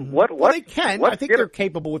 Well, they can. I think they're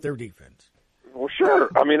capable with their defense. Well, sure.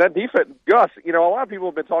 I mean, that defense, Gus, a lot of people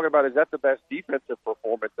have been talking about, is that the best defensive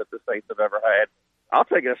performance that the Saints have ever had? I'll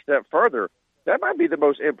take it a step further. That might be the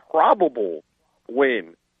most improbable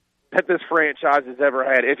win that this franchise has ever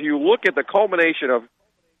had. If you look at the culmination of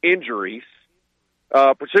injuries,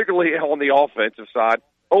 particularly on the offensive side,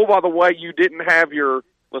 oh, by the way, you didn't have your,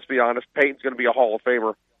 let's be honest, Peyton's going to be a Hall of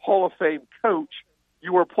Famer, Hall of Fame coach.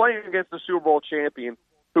 You were playing against the Super Bowl champion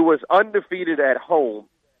who was undefeated at home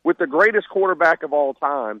with the greatest quarterback of all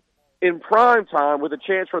time in prime time with a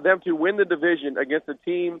chance for them to win the division against a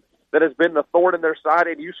team that has been the thorn in their side,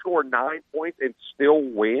 and you score 9 points and still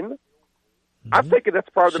win? I'm thinking that's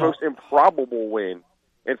probably the most improbable win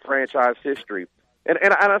in franchise history. And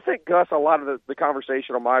I think, Gus, a lot of the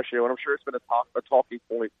conversation on my show, and I'm sure it's been a talking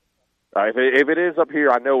point, if it is up here,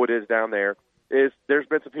 I know it is down there, is there's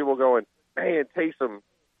been some people going, man, Taysom,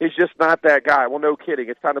 he's just not that guy. Well, no kidding.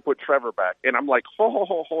 It's time to put Trevor back. And I'm like, hold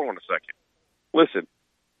on a second. Listen,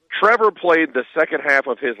 Trevor played the second half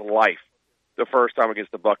of his life the first time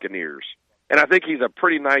against the Buccaneers. And I think he's a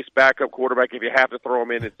pretty nice backup quarterback if you have to throw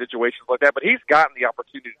him in situations like that. But he's gotten the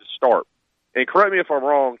opportunity to start. And correct me if I'm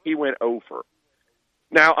wrong, he went over.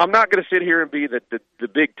 Now, I'm not going to sit here and be the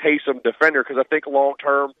big Taysom defender because I think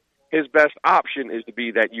long-term his best option is to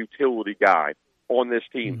be that utility guy on this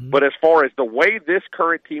team. But as far as the way this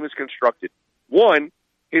current team is constructed, one,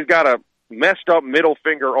 he's got a messed up middle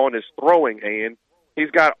finger on his throwing hand. He's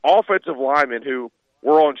got offensive linemen who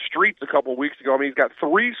were on streets a couple weeks ago. I mean, he's got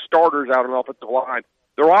 3 starters out on the offensive line.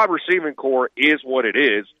 The wide receiving core is what it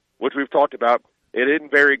is, which we've talked about. It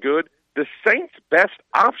isn't very good. The Saints' best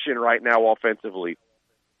option right now offensively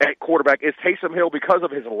at quarterback is Taysom Hill because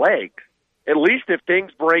of his legs. At least if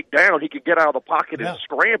things break down, he can get out of the pocket and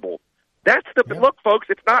scramble. That's look, folks,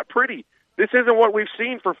 it's not pretty. This isn't what we've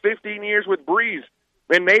seen for 15 years with Breeze.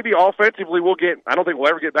 And maybe offensively I don't think we'll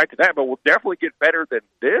ever get back to that, but we'll definitely get better than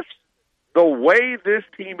this. The way this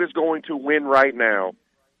team is going to win right now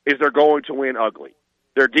is they're going to win ugly.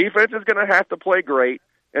 Their defense is going to have to play great,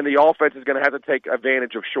 and the offense is going to have to take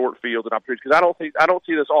advantage of short field and opportunities, because I don't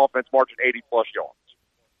see this offense marching 80-plus yards.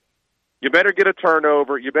 You better get a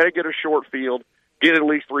turnover. You better get a short field, get at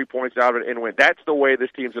least 3 points out of it, and win. That's the way this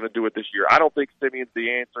team's going to do it this year. I don't think Simeon's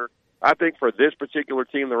the answer. I think for this particular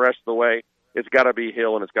team the rest of the way, it's got to be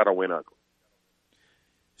Hill, and it's got to win ugly.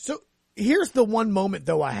 So here's the one moment,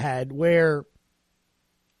 though, I had where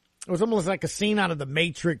it was almost like a scene out of The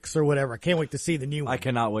Matrix or whatever. I can't wait to see the new one. I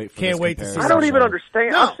cannot wait for Can't this wait to see. I don't even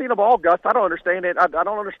understand. I've seen them all, Gus. I don't understand it. I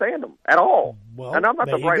don't understand them at all. Well, and I'm not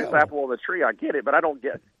the brightest apple on the tree. I get it, but I don't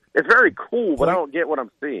get it. It's very cool, but I don't get what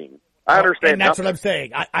I'm seeing. I understand. And that's what I'm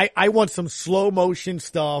saying. I want some slow motion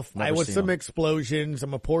stuff. I want some explosions. I'm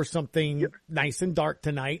going to pour something nice and dark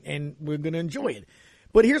tonight, and we're going to enjoy it.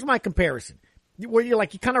 But here's my comparison. Where you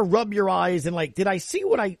kind of rub your eyes and did I see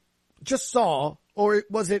what I just saw, or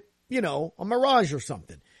was it, a mirage or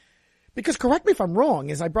something? Because correct me if I'm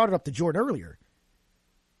wrong, as I brought it up to Jordan earlier.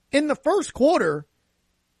 In the first quarter,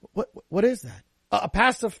 what is that? A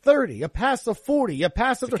pass of 30, a pass of 40, a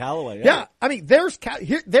pass of Callaway. Yeah, I mean, there's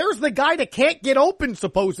the guy that can't get open,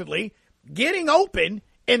 supposedly, getting open,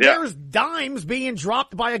 and there's dimes being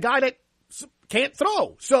dropped by a guy that can't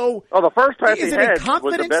throw. So, the first pass he had was the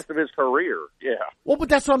confidence? best of his career. Yeah. Well, but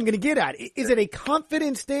that's what I'm going to get at. Is it a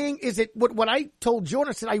confidence thing? Is it what I told Jordan?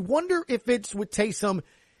 I said, I wonder if it's with Taysom,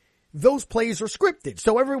 those plays are scripted.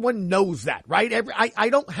 So everyone knows that, right? I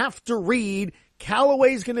don't have to read.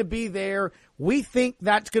 Callaway's going to be there. We think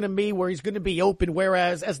that's going to be where he's going to be open.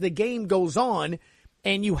 Whereas as the game goes on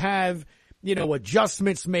and you have,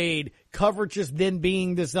 adjustments made, coverages then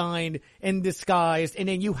being designed and disguised, and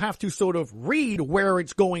then you have to sort of read where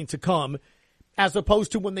it's going to come, as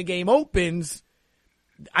opposed to when the game opens,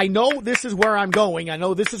 I know this is where I'm going. I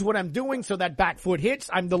know this is what I'm doing, so that back foot hits.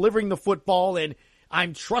 I'm delivering the football, and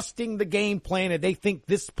I'm trusting the game plan, and they think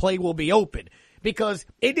this play will be open. Because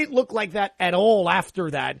it didn't look like that at all after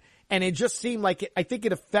that, and it just seemed like I think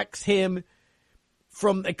it affects him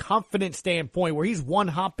from a confidence standpoint, where he's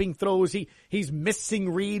one-hopping throws, he's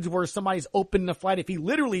missing reads where somebody's open the flat. If he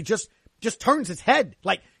literally just turns his head,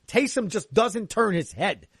 like Taysom just doesn't turn his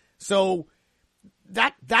head. So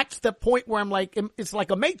that's the point where I'm like, it's like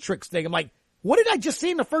a Matrix thing. I'm like, what did I just see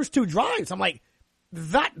in the first 2 drives? I'm like,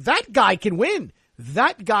 that guy can win.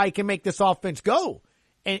 That guy can make this offense go.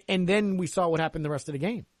 And then we saw what happened the rest of the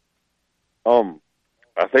game. I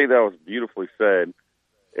think that was beautifully said.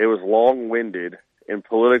 It was long-winded and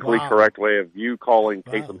politically correct way of you calling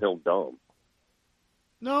Taysom Hill dumb.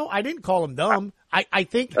 No, I didn't call him dumb. I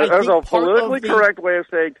think that's a politically correct way of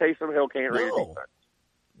saying Taysom Hill can't read defense.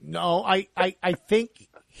 No, I think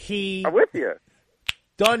he. I'm with you.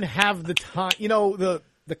 Doesn't have the time.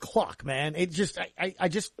 The clock, man. It just. I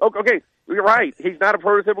just. Okay, you're right. He's not a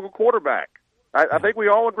prototypical quarterback. I think we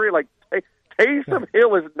all agree. Taysom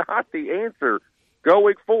Hill is not the answer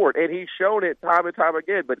going forward, and he's shown it time and time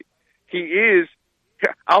again. But he is.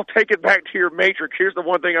 I'll take it back to your Matrix. Here's the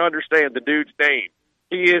one thing I understand: the dude's name.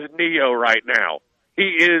 He is Neo right now. He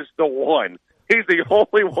is the one. He's the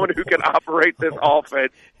only one who can operate this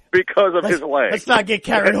offense because of his legs. Let's not get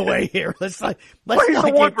carried away here. Let's not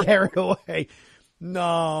get carried away.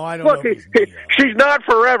 No, I don't know. She's not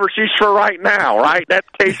forever. She's for right now, right? That's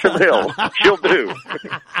Taysom Hill. She'll do.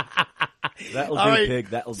 That'll do, Pig.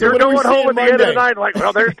 That'll do. You're going home at the end of the night like,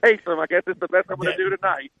 well, there's Taysom. I guess it's the best I'm going to do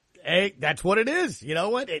tonight. Hey, that's what it is. You know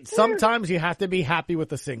what? Sometimes you have to be happy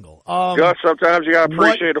with a single. Gus, sometimes you got to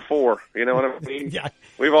appreciate a 4. You know what I mean? Yeah,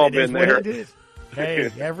 we've all been there. It is.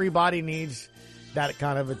 Hey, everybody needs that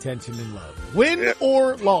kind of attention and love. Win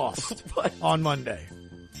or lost on Monday.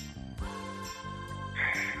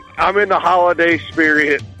 I'm in the holiday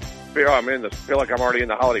spirit. Feel like I'm already in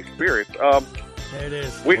the holiday spirit. There it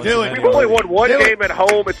is. We've only won one game at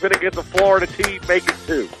home. It's been against the Florida team. Make it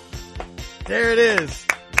 2. There it is.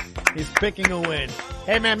 He's picking a win.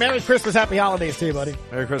 Hey, man, Merry Christmas. Happy holidays to you, buddy.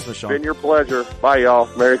 Merry Christmas, Sean. Been your pleasure. Bye,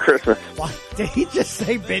 y'all. Merry Christmas. What? Did he just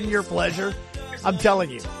say been your pleasure? I'm telling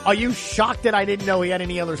you. Are you shocked that I didn't know he had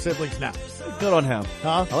any other siblings now? Good on him.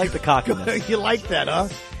 Huh? I like the cockiness. You like that, huh?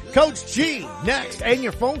 Coach G, next. And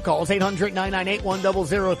your phone calls,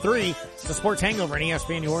 800-998-1003. It's the Sports Hangover in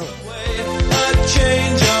ESPN New Orleans. A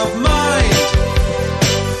change of mind.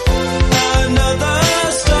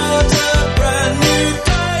 Another start, a brand new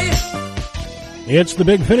day. It's the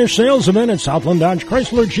Big Finish sales event at Southland Dodge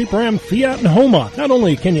Chrysler Jeep Ram Fiat and Homa. Not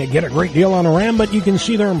only can you get a great deal on a Ram, but you can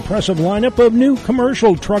see their impressive lineup of new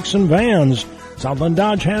commercial trucks and vans. Southland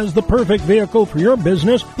Dodge has the perfect vehicle for your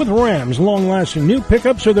business with Ram's long-lasting new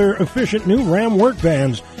pickups or their efficient new Ram work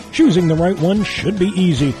vans. Choosing the right one should be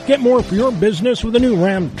easy. Get more for your business with a new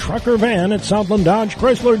Ram truck or van at Southland Dodge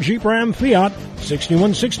Chrysler Jeep Ram Fiat,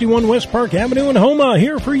 6161 West Park Avenue in Homa.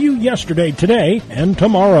 Here for you yesterday, today, and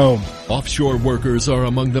tomorrow. Offshore workers are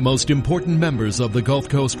among the most important members of the Gulf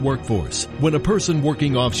Coast workforce. When a person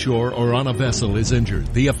working offshore or on a vessel is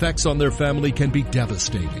injured, the effects on their family can be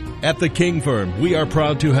devastating. At the King Firm, we are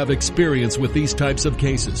proud to have experience with these types of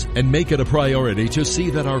cases and make it a priority to see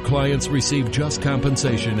that our clients receive just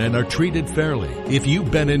compensation and are treated fairly. If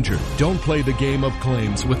you've been injured, don't play the game of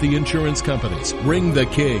claims with the insurance companies. Ring the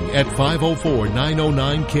King at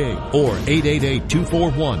 504-909-KING or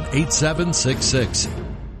 888-241-8766.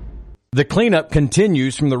 The cleanup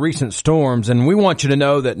continues from the recent storms, and we want you to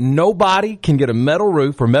know that nobody can get a metal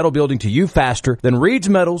roof or metal building to you faster than Reed's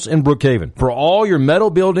Metals in Brookhaven. For all your metal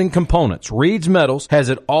building components, Reed's Metals has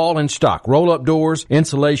it all in stock. Roll-up doors,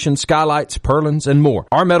 insulation, skylights, purlins, and more.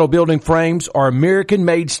 Our metal building frames are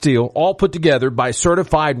American-made steel, all put together by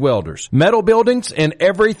certified welders. Metal buildings and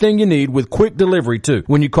everything you need with quick delivery, too.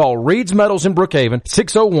 When you call Reed's Metals in Brookhaven,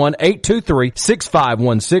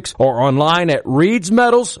 601-823-6516 or online at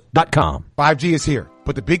reedsmetals.com. 5G is here,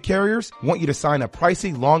 but the big carriers want you to sign a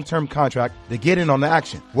pricey long-term contract to get in on the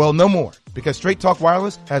action. Well, no more, because Straight Talk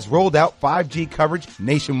Wireless has rolled out 5G coverage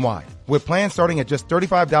nationwide, with plans starting at just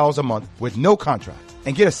 $35 a month with no contract.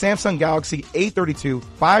 And get a Samsung Galaxy A32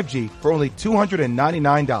 5G for only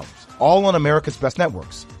 $299, all on America's best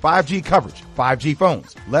networks. 5G coverage, 5G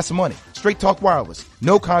phones, less money. Straight Talk Wireless,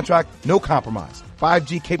 no contract, no compromise.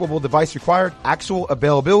 5G capable device required, actual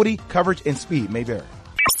availability, coverage, and speed may vary.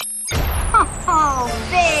 Oh,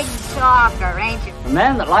 big talker, ain't you? A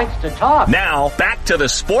man that likes to talk. Now, back to the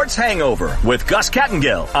Sports Hangover with Gus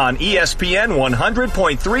Kattengill on ESPN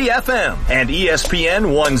 100.3 FM and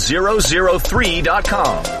ESPN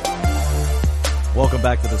 1003.com. Welcome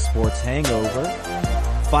back to the Sports Hangover.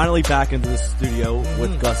 Finally back into the studio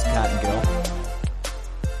with Gus Kattengill.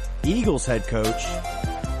 Eagles head coach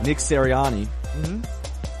Nick Sirianni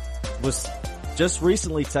was just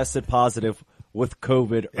recently tested positive with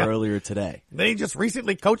COVID earlier today. They just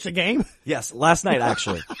recently coached a game? Yes, last night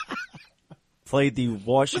actually. Played the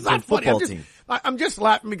Washington football team. I'm just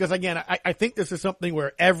laughing because, again, I think this is something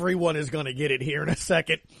where everyone is going to get it here in a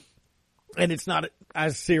second, and it's not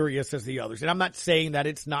as serious as the others. And I'm not saying that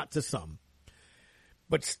it's not to some.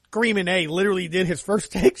 But Screamin' A literally did his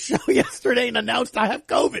first take show yesterday and announced I have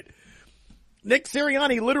COVID. Nick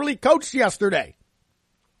Sirianni literally coached yesterday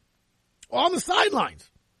on the sidelines.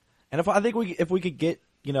 And if we could get,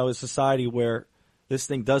 a society where this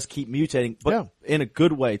thing does keep mutating, but in a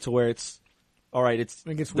good way, to where it's all right. It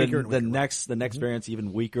gets weaker and weaker. The next variant's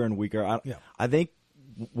even weaker and weaker. I think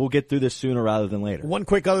we'll get through this sooner rather than later. One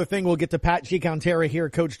quick other thing, we'll get to Pat Giaconteri here,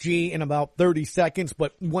 Coach G, in about 30 seconds.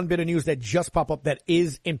 But one bit of news that just popped up that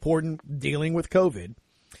is important dealing with COVID.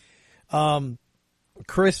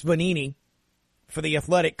 Chris Vanini for The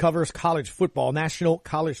Athletic covers college football, national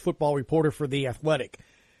college football reporter for The Athletic.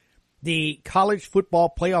 The College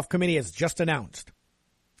Football Playoff Committee has just announced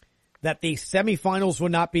that the semifinals will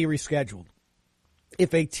not be rescheduled.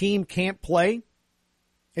 If a team can't play,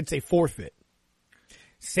 it's a forfeit.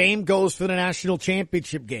 Same goes for the national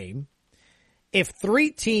championship game. If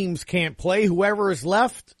 3 teams can't play, whoever is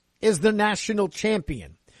left is the national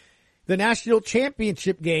champion. The national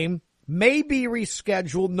championship game may be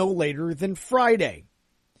rescheduled no later than Friday.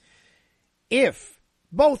 If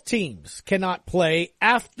both teams cannot play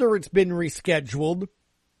after it's been rescheduled,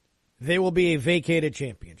 there will be a vacated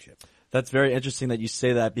championship. That's very interesting that you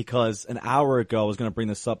say that, because an hour ago I was going to bring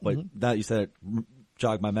this up, but now that you said it,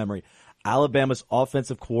 jogged my memory. Alabama's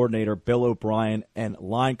offensive coordinator Bill O'Brien and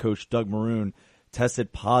line coach Doug Maroon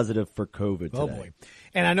tested positive for COVID today. Oh boy.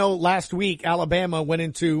 And I know last week Alabama went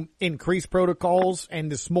into increased protocols,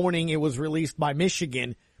 and this morning it was released by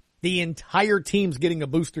Michigan. The entire team's getting a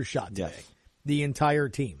booster shot today. Yes. The entire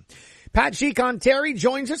team. Pat Giaconteri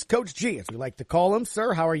joins us, Coach G, as we like to call him.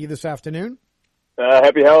 Sir, how are you this afternoon?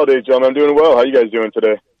 Happy holidays, John. I'm doing well. How you guys doing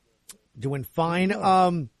today? Doing fine.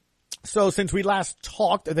 So since we last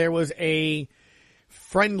talked, there was a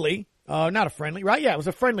friendly. Not a friendly, right? Yeah, it was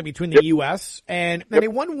a friendly between the U.S. and they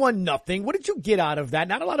won 1-0. What did you get out of that?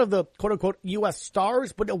 Not a lot of the quote-unquote U.S.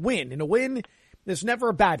 stars, but a win. And a win is never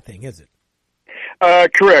a bad thing, is it?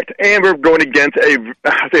 Correct. And we're going against a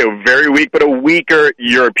very weak, but a weaker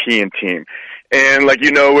European team. And like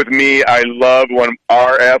you know, with me, I love when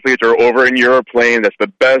our athletes are over in Europe playing. That's the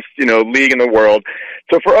best, league in the world.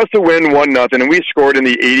 So for us to win 1-0, and we scored in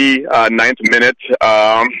the 89th minute,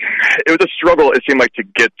 it was a struggle, it seemed like, to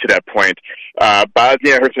get to that point.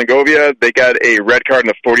 Bosnia-Herzegovina, they got a red card in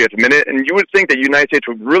the 40th minute, and you would think that the United States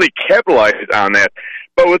would really capitalize on that.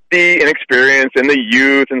 But with the inexperience and the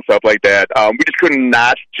youth and stuff like that, we just could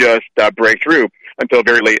not just break through until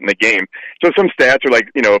very late in the game. So some stats are like,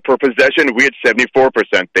 per possession, we had 74%.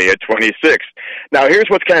 They had 26. Now, here's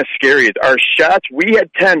what's kind of scary is our shots, we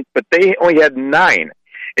had 10, but they only had 9.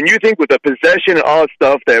 And you think with the possession and all the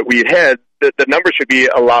stuff that we had, the number should be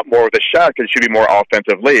a lot more with the shot because it should be more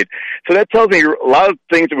offensive lead. So that tells me a lot of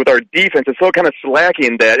things with our defense is still kind of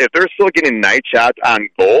slacking that if they're still getting nice shots on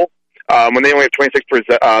goal, when they only have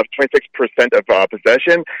 26% of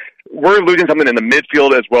possession, we're losing something in the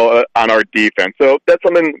midfield as well on our defense. So that's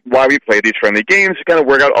something why we play these friendly games to kind of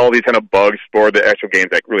work out all these kind of bugs for the actual games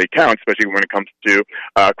that really count, especially when it comes to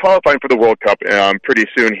qualifying for the World Cup pretty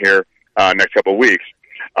soon here next couple of weeks.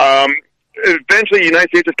 Eventually, the United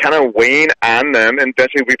States is kind of weighing on them, and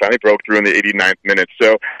eventually we finally broke through in the 89th minute.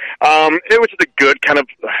 So it was just a good kind of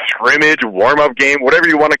scrimmage, warm-up game, whatever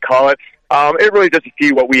you want to call it. It really just to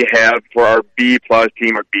see what we have for our B-plus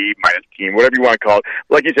team or B-minus team, whatever you want to call it.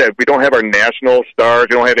 Like you said, we don't have our national stars.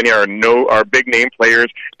 We don't have any of our big-name players,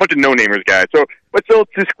 a bunch of no-namers guys. So, but still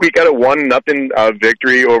to squeak out a 1-0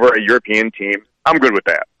 victory over a European team, I'm good with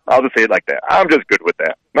that. I'll just say it like that. I'm just good with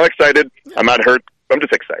that. I'm not excited. I'm not hurt. I'm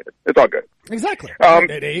just excited. It's all good. Exactly.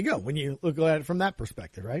 There you go. When you look at it from that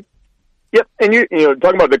perspective, right? Yep, and you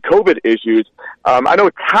talking about the COVID issues. I know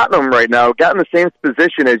Tottenham right now got in the same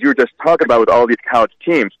position as you were just talking about with all these college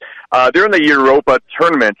teams. They're in the Europa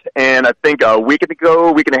tournament, and I think a week and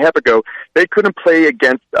a half ago, they couldn't play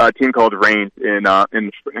against a team called Reims in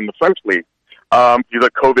the French league due to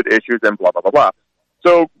COVID issues and blah blah blah blah.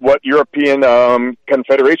 So what European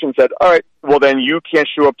Confederation said? All right, well then you can't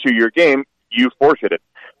show up to your game. You forfeited.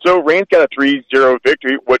 So Reims got a 3-0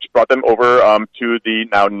 victory, which brought them over to the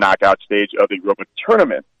now knockout stage of the Europa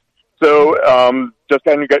tournament. So just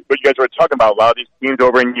kind of what you guys were talking about, a lot of these teams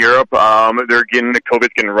over in Europe, they're getting the COVID's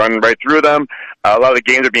getting run right through them. A lot of the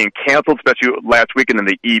games are being canceled, especially last weekend in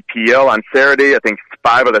the EPL on Saturday. I think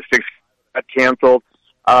 5 of the 6 got canceled.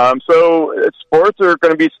 So sports are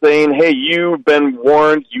going to be saying, hey, you've been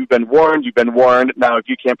warned. Now, if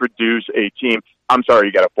you can't produce a team, I'm sorry,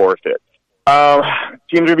 you got to forfeit.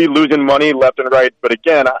 Teams are going to be losing money left and right, but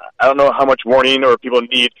again, I don't know how much warning or people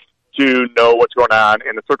need to know what's going on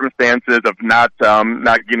in the circumstances of not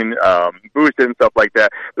getting boosted and stuff like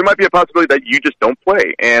that. There might be a possibility that you just don't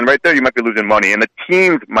play, and right there you might be losing money, and the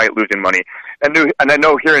teams might losing money. And I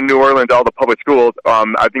know here in New Orleans, all the public schools,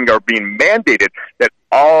 I think are being mandated that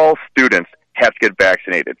all students have to get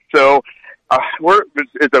vaccinated. So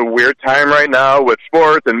it's a weird time right now with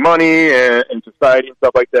sports and money and society and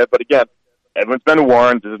stuff like that. But again, everyone's been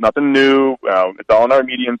warned. This is nothing new. It's all in our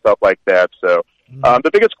media and stuff like that. So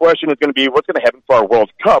the biggest question is going to be what's going to happen for our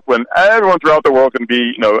World Cup when everyone throughout the world is going to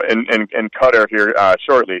be, in Qatar here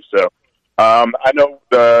shortly. So I know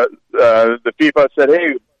the FIFA said,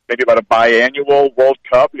 hey, maybe about a biannual World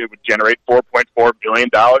Cup, it would generate $4.4 billion.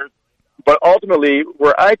 But ultimately,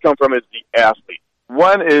 where I come from is the athlete.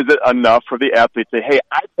 One, is it enough for the athlete to say, hey,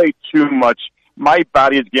 I play too much. My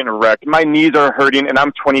body is getting wrecked. My knees are hurting, and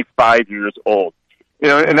I'm 25 years old.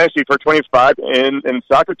 And actually for 25 in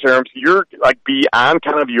soccer terms, you're like beyond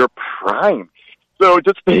kind of your prime. So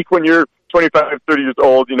just think when you're 25, 30 years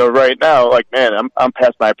old, right now, like, man, I'm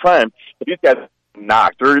past my prime. But these guys are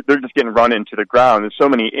knocked. They're just getting run into the ground. There's so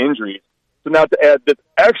many injuries. So now to add this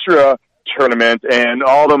extra tournament and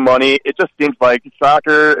all the money, it just seems like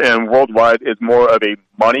soccer and worldwide is more of a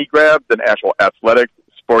money grab than actual athletics,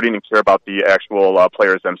 sporting, and care about the actual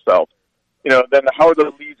players themselves. Then how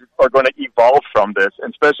the leagues are going to evolve from this,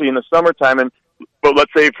 and especially in the summertime. But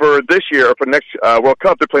let's say for this year or for next World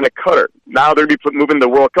Cup, they're playing at Qatar. Now they're going to be moving the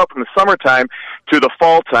World Cup from the summertime to the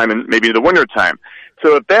fall time and maybe the winter time.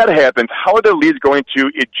 So if that happens, how are the leagues going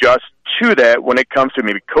to adjust to that when it comes to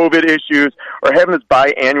maybe COVID issues or having this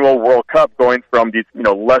biannual World Cup going from these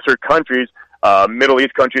lesser countries, Middle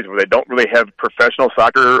East countries where they don't really have professional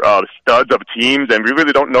soccer studs of teams, and we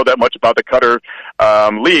really don't know that much about the Qatar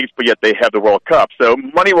leagues, but yet they have the World Cup. So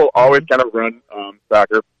money will always kind of run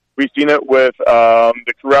soccer. We've seen it with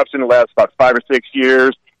the corruption the last about 5 or 6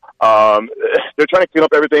 years. They're trying to clean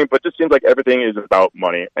up everything, but it just seems like everything is about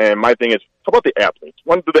money. And my thing is, how about the athletes?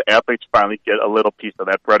 When do the athletes finally get a little piece of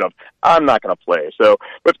that bread of, I'm not going to play? So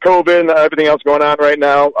with COVID and everything else going on right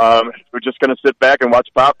now, we're just going to sit back and watch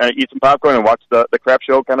eat some popcorn and watch the crap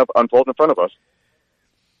show kind of unfold in front of us.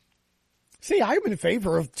 See, I'm in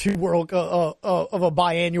favor of of a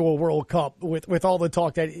biannual World Cup with all the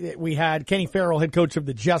talk that we had. Kenny Farrell, head coach of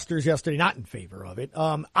the Jesters yesterday, not in favor of it.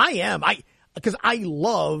 Because I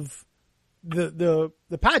love the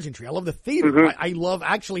pageantry. I love the theater. Mm-hmm. I love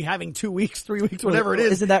actually having 2 weeks, 3 weeks, whatever it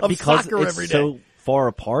is. Isn't that of because soccer it's every day. so far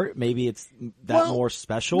apart? Maybe it's more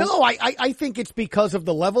special? No, I think it's because of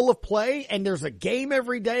the level of play, and there's a game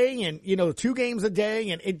every day, and 2 games a day,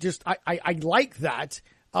 and it just I like that.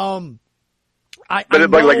 Like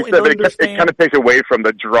you said, it kind of takes away from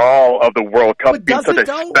the draw of the World Cup being such a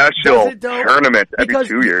special tournament every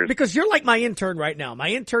 2 years. Because you're like my intern right now. My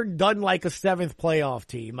intern doesn't like a 7th playoff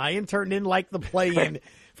team. My intern didn't like the play-in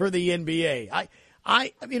for the NBA.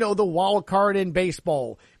 The wild card in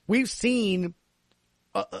baseball. We've seen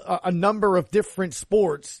a number of different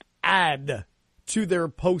sports add to their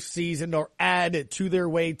postseason or add to their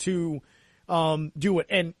way to do it.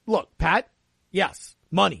 And look, Pat, yes.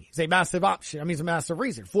 Money is a massive option. I mean, it's a massive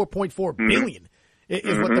reason. $4.4 billion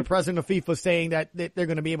is what the president of FIFA is saying that they're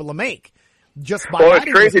going to be able to make. Just by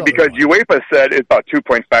it's crazy because UEFA said it's about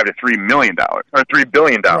 $2.5 to $3 million or $3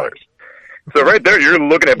 billion. Right. So right there, you're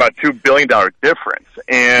looking at about $2 billion difference.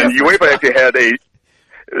 And UEFA actually had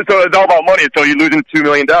so it's all about money. So you're losing $2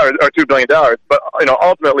 million or $2 billion. But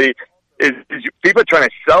ultimately, is FIFA trying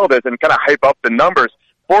to sell this and kind of hype up the numbers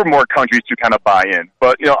for more countries to kind of buy in.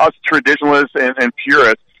 But, us traditionalists and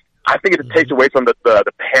purists, I think it takes away from the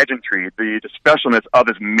pageantry, the specialness of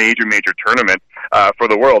this major tournament for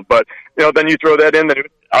the world. But, then you throw that in, then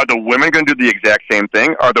are the women going to do the exact same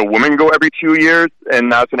thing? Are the women go every 2 years? And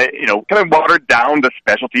now it's going to, kind of water down the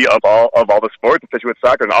specialty of all the sports, especially with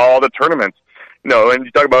soccer and all the tournaments. And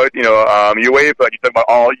you talk about, UEFA, you talk about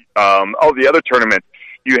all the other tournaments.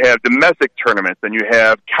 You have domestic tournaments, and you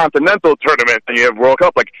have continental tournaments, and you have World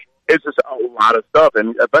Cup. Like, it's just a lot of stuff,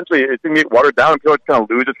 and eventually it's going to get watered down until it kind of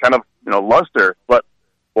loses kind of, luster. But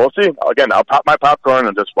we'll see. Again, I'll pop my popcorn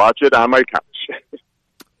and just watch it on my couch.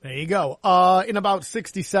 There you go. In about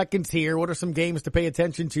 60 seconds here, what are some games to pay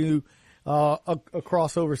attention to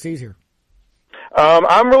across overseas here?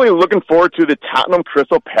 I'm really looking forward to the Tottenham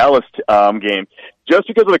Crystal Palace game. Just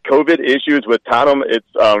because of the COVID issues with Tottenham, it's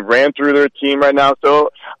ran through their team right now.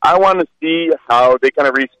 So I want to see how they kind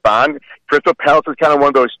of respond. Crystal Palace is kind of one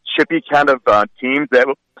of those chippy kind of teams that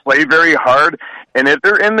play very hard. And if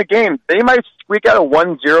they're in the game, they might squeak out a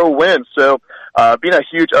 1-0 win. So being a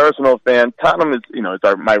huge Arsenal fan, Tottenham is, is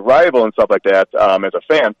my rival and stuff like that as a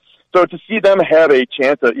fan. So to see them have a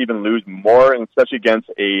chance to even lose more, and especially against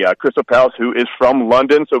a Crystal Palace who is from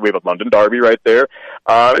London, so we have a London derby right there,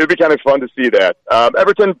 it would be kind of fun to see that.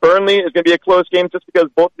 Everton-Burnley is going to be a close game just because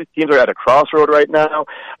both these teams are at a crossroad right now.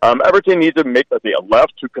 Everton needs to make a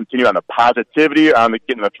left to continue on the positivity, on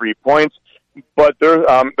getting the 3 points, but they're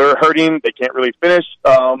hurting. They can't really finish.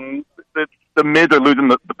 The mids are losing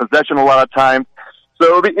the possession a lot of times. So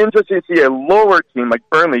it'll be interesting to see a lower team like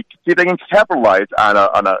Burnley, see if they can capitalize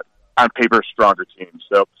on paper stronger teams.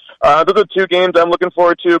 So those are 2 games I'm looking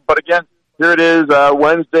forward to. But again, here it is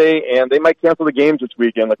Wednesday, and they might cancel the games this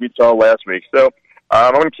weekend like we saw last week. So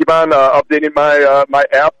I'm going to keep on updating my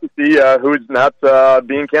app to see who's not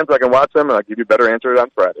being canceled. I can watch them, and I'll give you a better answer on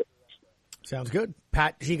Friday. Sounds good.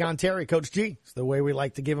 Pat Giganterri, Coach G. It's the way we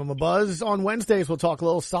like to give him a buzz. On Wednesdays, we'll talk a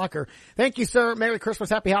little soccer. Thank you, sir. Merry Christmas.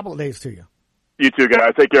 Happy holidays to you. You too,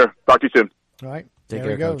 guys. Take care. Talk to you soon. All right. Take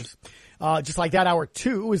there care, it goes. Just like that, hour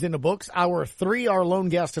 2 is in the books. Hour 3, our lone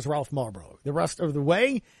guest is Ralph Marlboro. The rest of the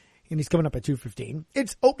way, and he's coming up at 2:15.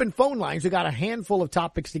 It's open phone lines. We got a handful of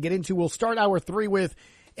topics to get into. We'll start hour 3 with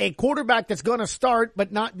a quarterback that's going to start,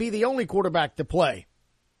 but not be the only quarterback to play.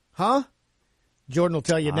 Huh? Jordan will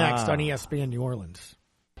tell you next on ESPN New Orleans.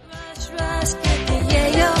 Rush, rush,